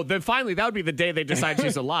dead. Oh, then finally, that would be the day they decide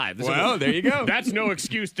she's alive. Well, there you go. That's no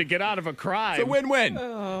excuse to get out of a crime. It's a win-win.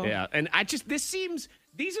 Yeah, and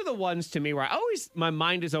these are the ones to me where my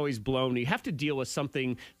mind is always blown. You have to deal with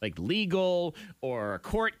something like legal or a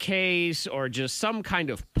court case or just some kind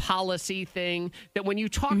of policy thing that when you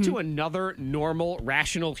talk to another normal,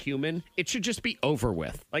 rational human, it should just be over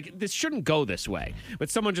with. Like, this shouldn't go this way. But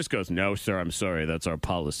someone just goes, no, sir, I'm sorry. That's our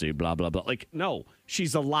policy, blah, blah, blah. Like, no,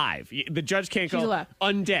 she's alive. The judge can't She's go alive.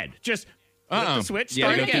 undead. Just flip the switch, Yeah,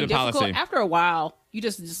 start go again. through the Difficult. policy. After a while, you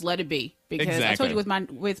just let it be because I Exactly. told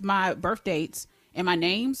you with my birth dates and my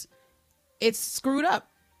names, it's screwed up.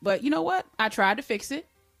 But you know what? I tried to fix it,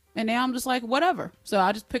 and now I'm just like whatever. So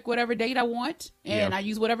I just pick whatever date I want, and Yeah. I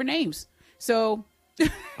use whatever names. So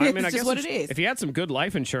it's I just guess what it is. if you had some good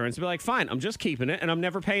life insurance, be like, fine, I'm just keeping it, and I'm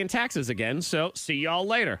never paying taxes again. So see y'all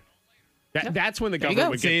later. That's when the There you government go.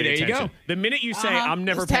 would See, get the there you attention. go. The minute you say Uh-huh. I'm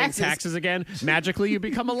never It's paying taxes. taxes again, magically you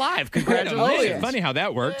become alive. Congratulations. Oh, yeah. Funny how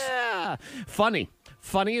that works. Yeah. Funny.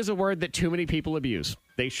 Funny is a word that too many people abuse.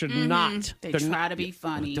 They should not. They They're try not- to be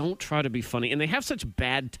funny. Don't try to be funny. And they have such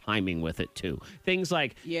bad timing with it, too. Things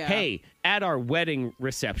like, Yeah. hey, at our wedding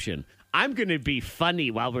reception, I'm going to be funny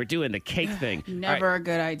while we're doing the cake thing. Never All right. a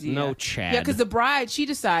good idea. No, Chad. Yeah, because the bride, she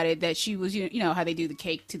decided that she was, you know how they do the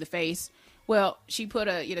cake to the face. Well, she put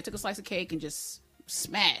took a slice of cake and just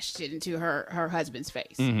smashed it into her husband's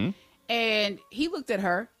face. Mm-hmm. And he looked at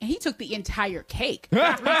her, and he took the entire cake, the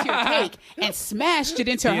 3-tier cake, and smashed it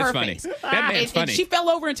into He is her funny. face. That man's funny. And she fell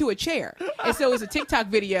over into a chair. And so it was a TikTok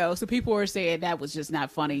video. So people were saying that was just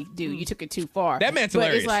not funny. Dude, you took it too far. That man's but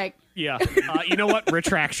hilarious. It's like, Yeah. You know what?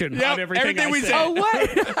 Retraction Yep, on everything I we said. said. oh,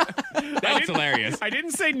 what? That was hilarious. I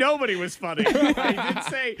didn't say nobody was funny. I did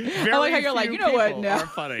say very I like how you're like, few you know what, people no. are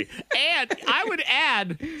funny. And I would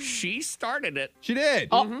add, she started it. She did.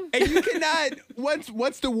 Oh. And you cannot,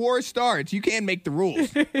 once the war starts, you can't make the rules.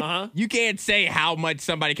 You can't say how much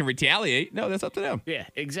somebody can retaliate. No, that's up to them. Yeah,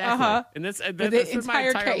 exactly. Uh-huh. And that's the that's my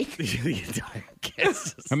entire cake. the entire cake.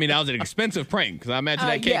 I mean, that was an expensive prank because I imagine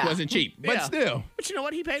that cake yeah. wasn't cheap. But Yeah. still, But you know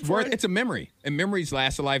what? He paid it's for worth. it. It's a memory, and memories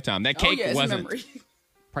last a lifetime. That Oh, cake yeah, it's a wasn't. memory.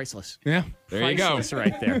 Priceless. Yeah, there you go. Priceless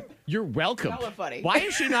right there. You're welcome. Hella funny. Why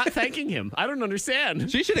is she not thanking him? I don't understand.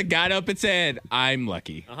 She should have got up and said, "I'm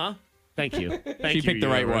lucky." Thank you. Thank She you, picked the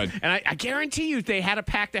right Euro. one. And I guarantee you they had a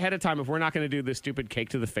pact ahead of time if we're not going to do this stupid cake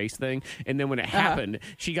to the face thing. And then when it happened,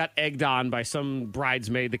 she got egged on by some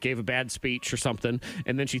bridesmaid that gave a bad speech or something.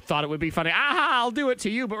 And then she thought it would be funny. I'll do it to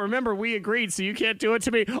you. But remember, we agreed, so you can't do it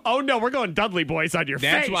to me. Oh, no, we're going Dudley Boys on your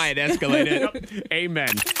That's face. why it escalated. Yep.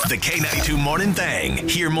 Amen. The K92 Morning Thing.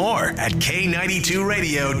 Hear more at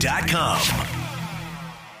K92Radio.com.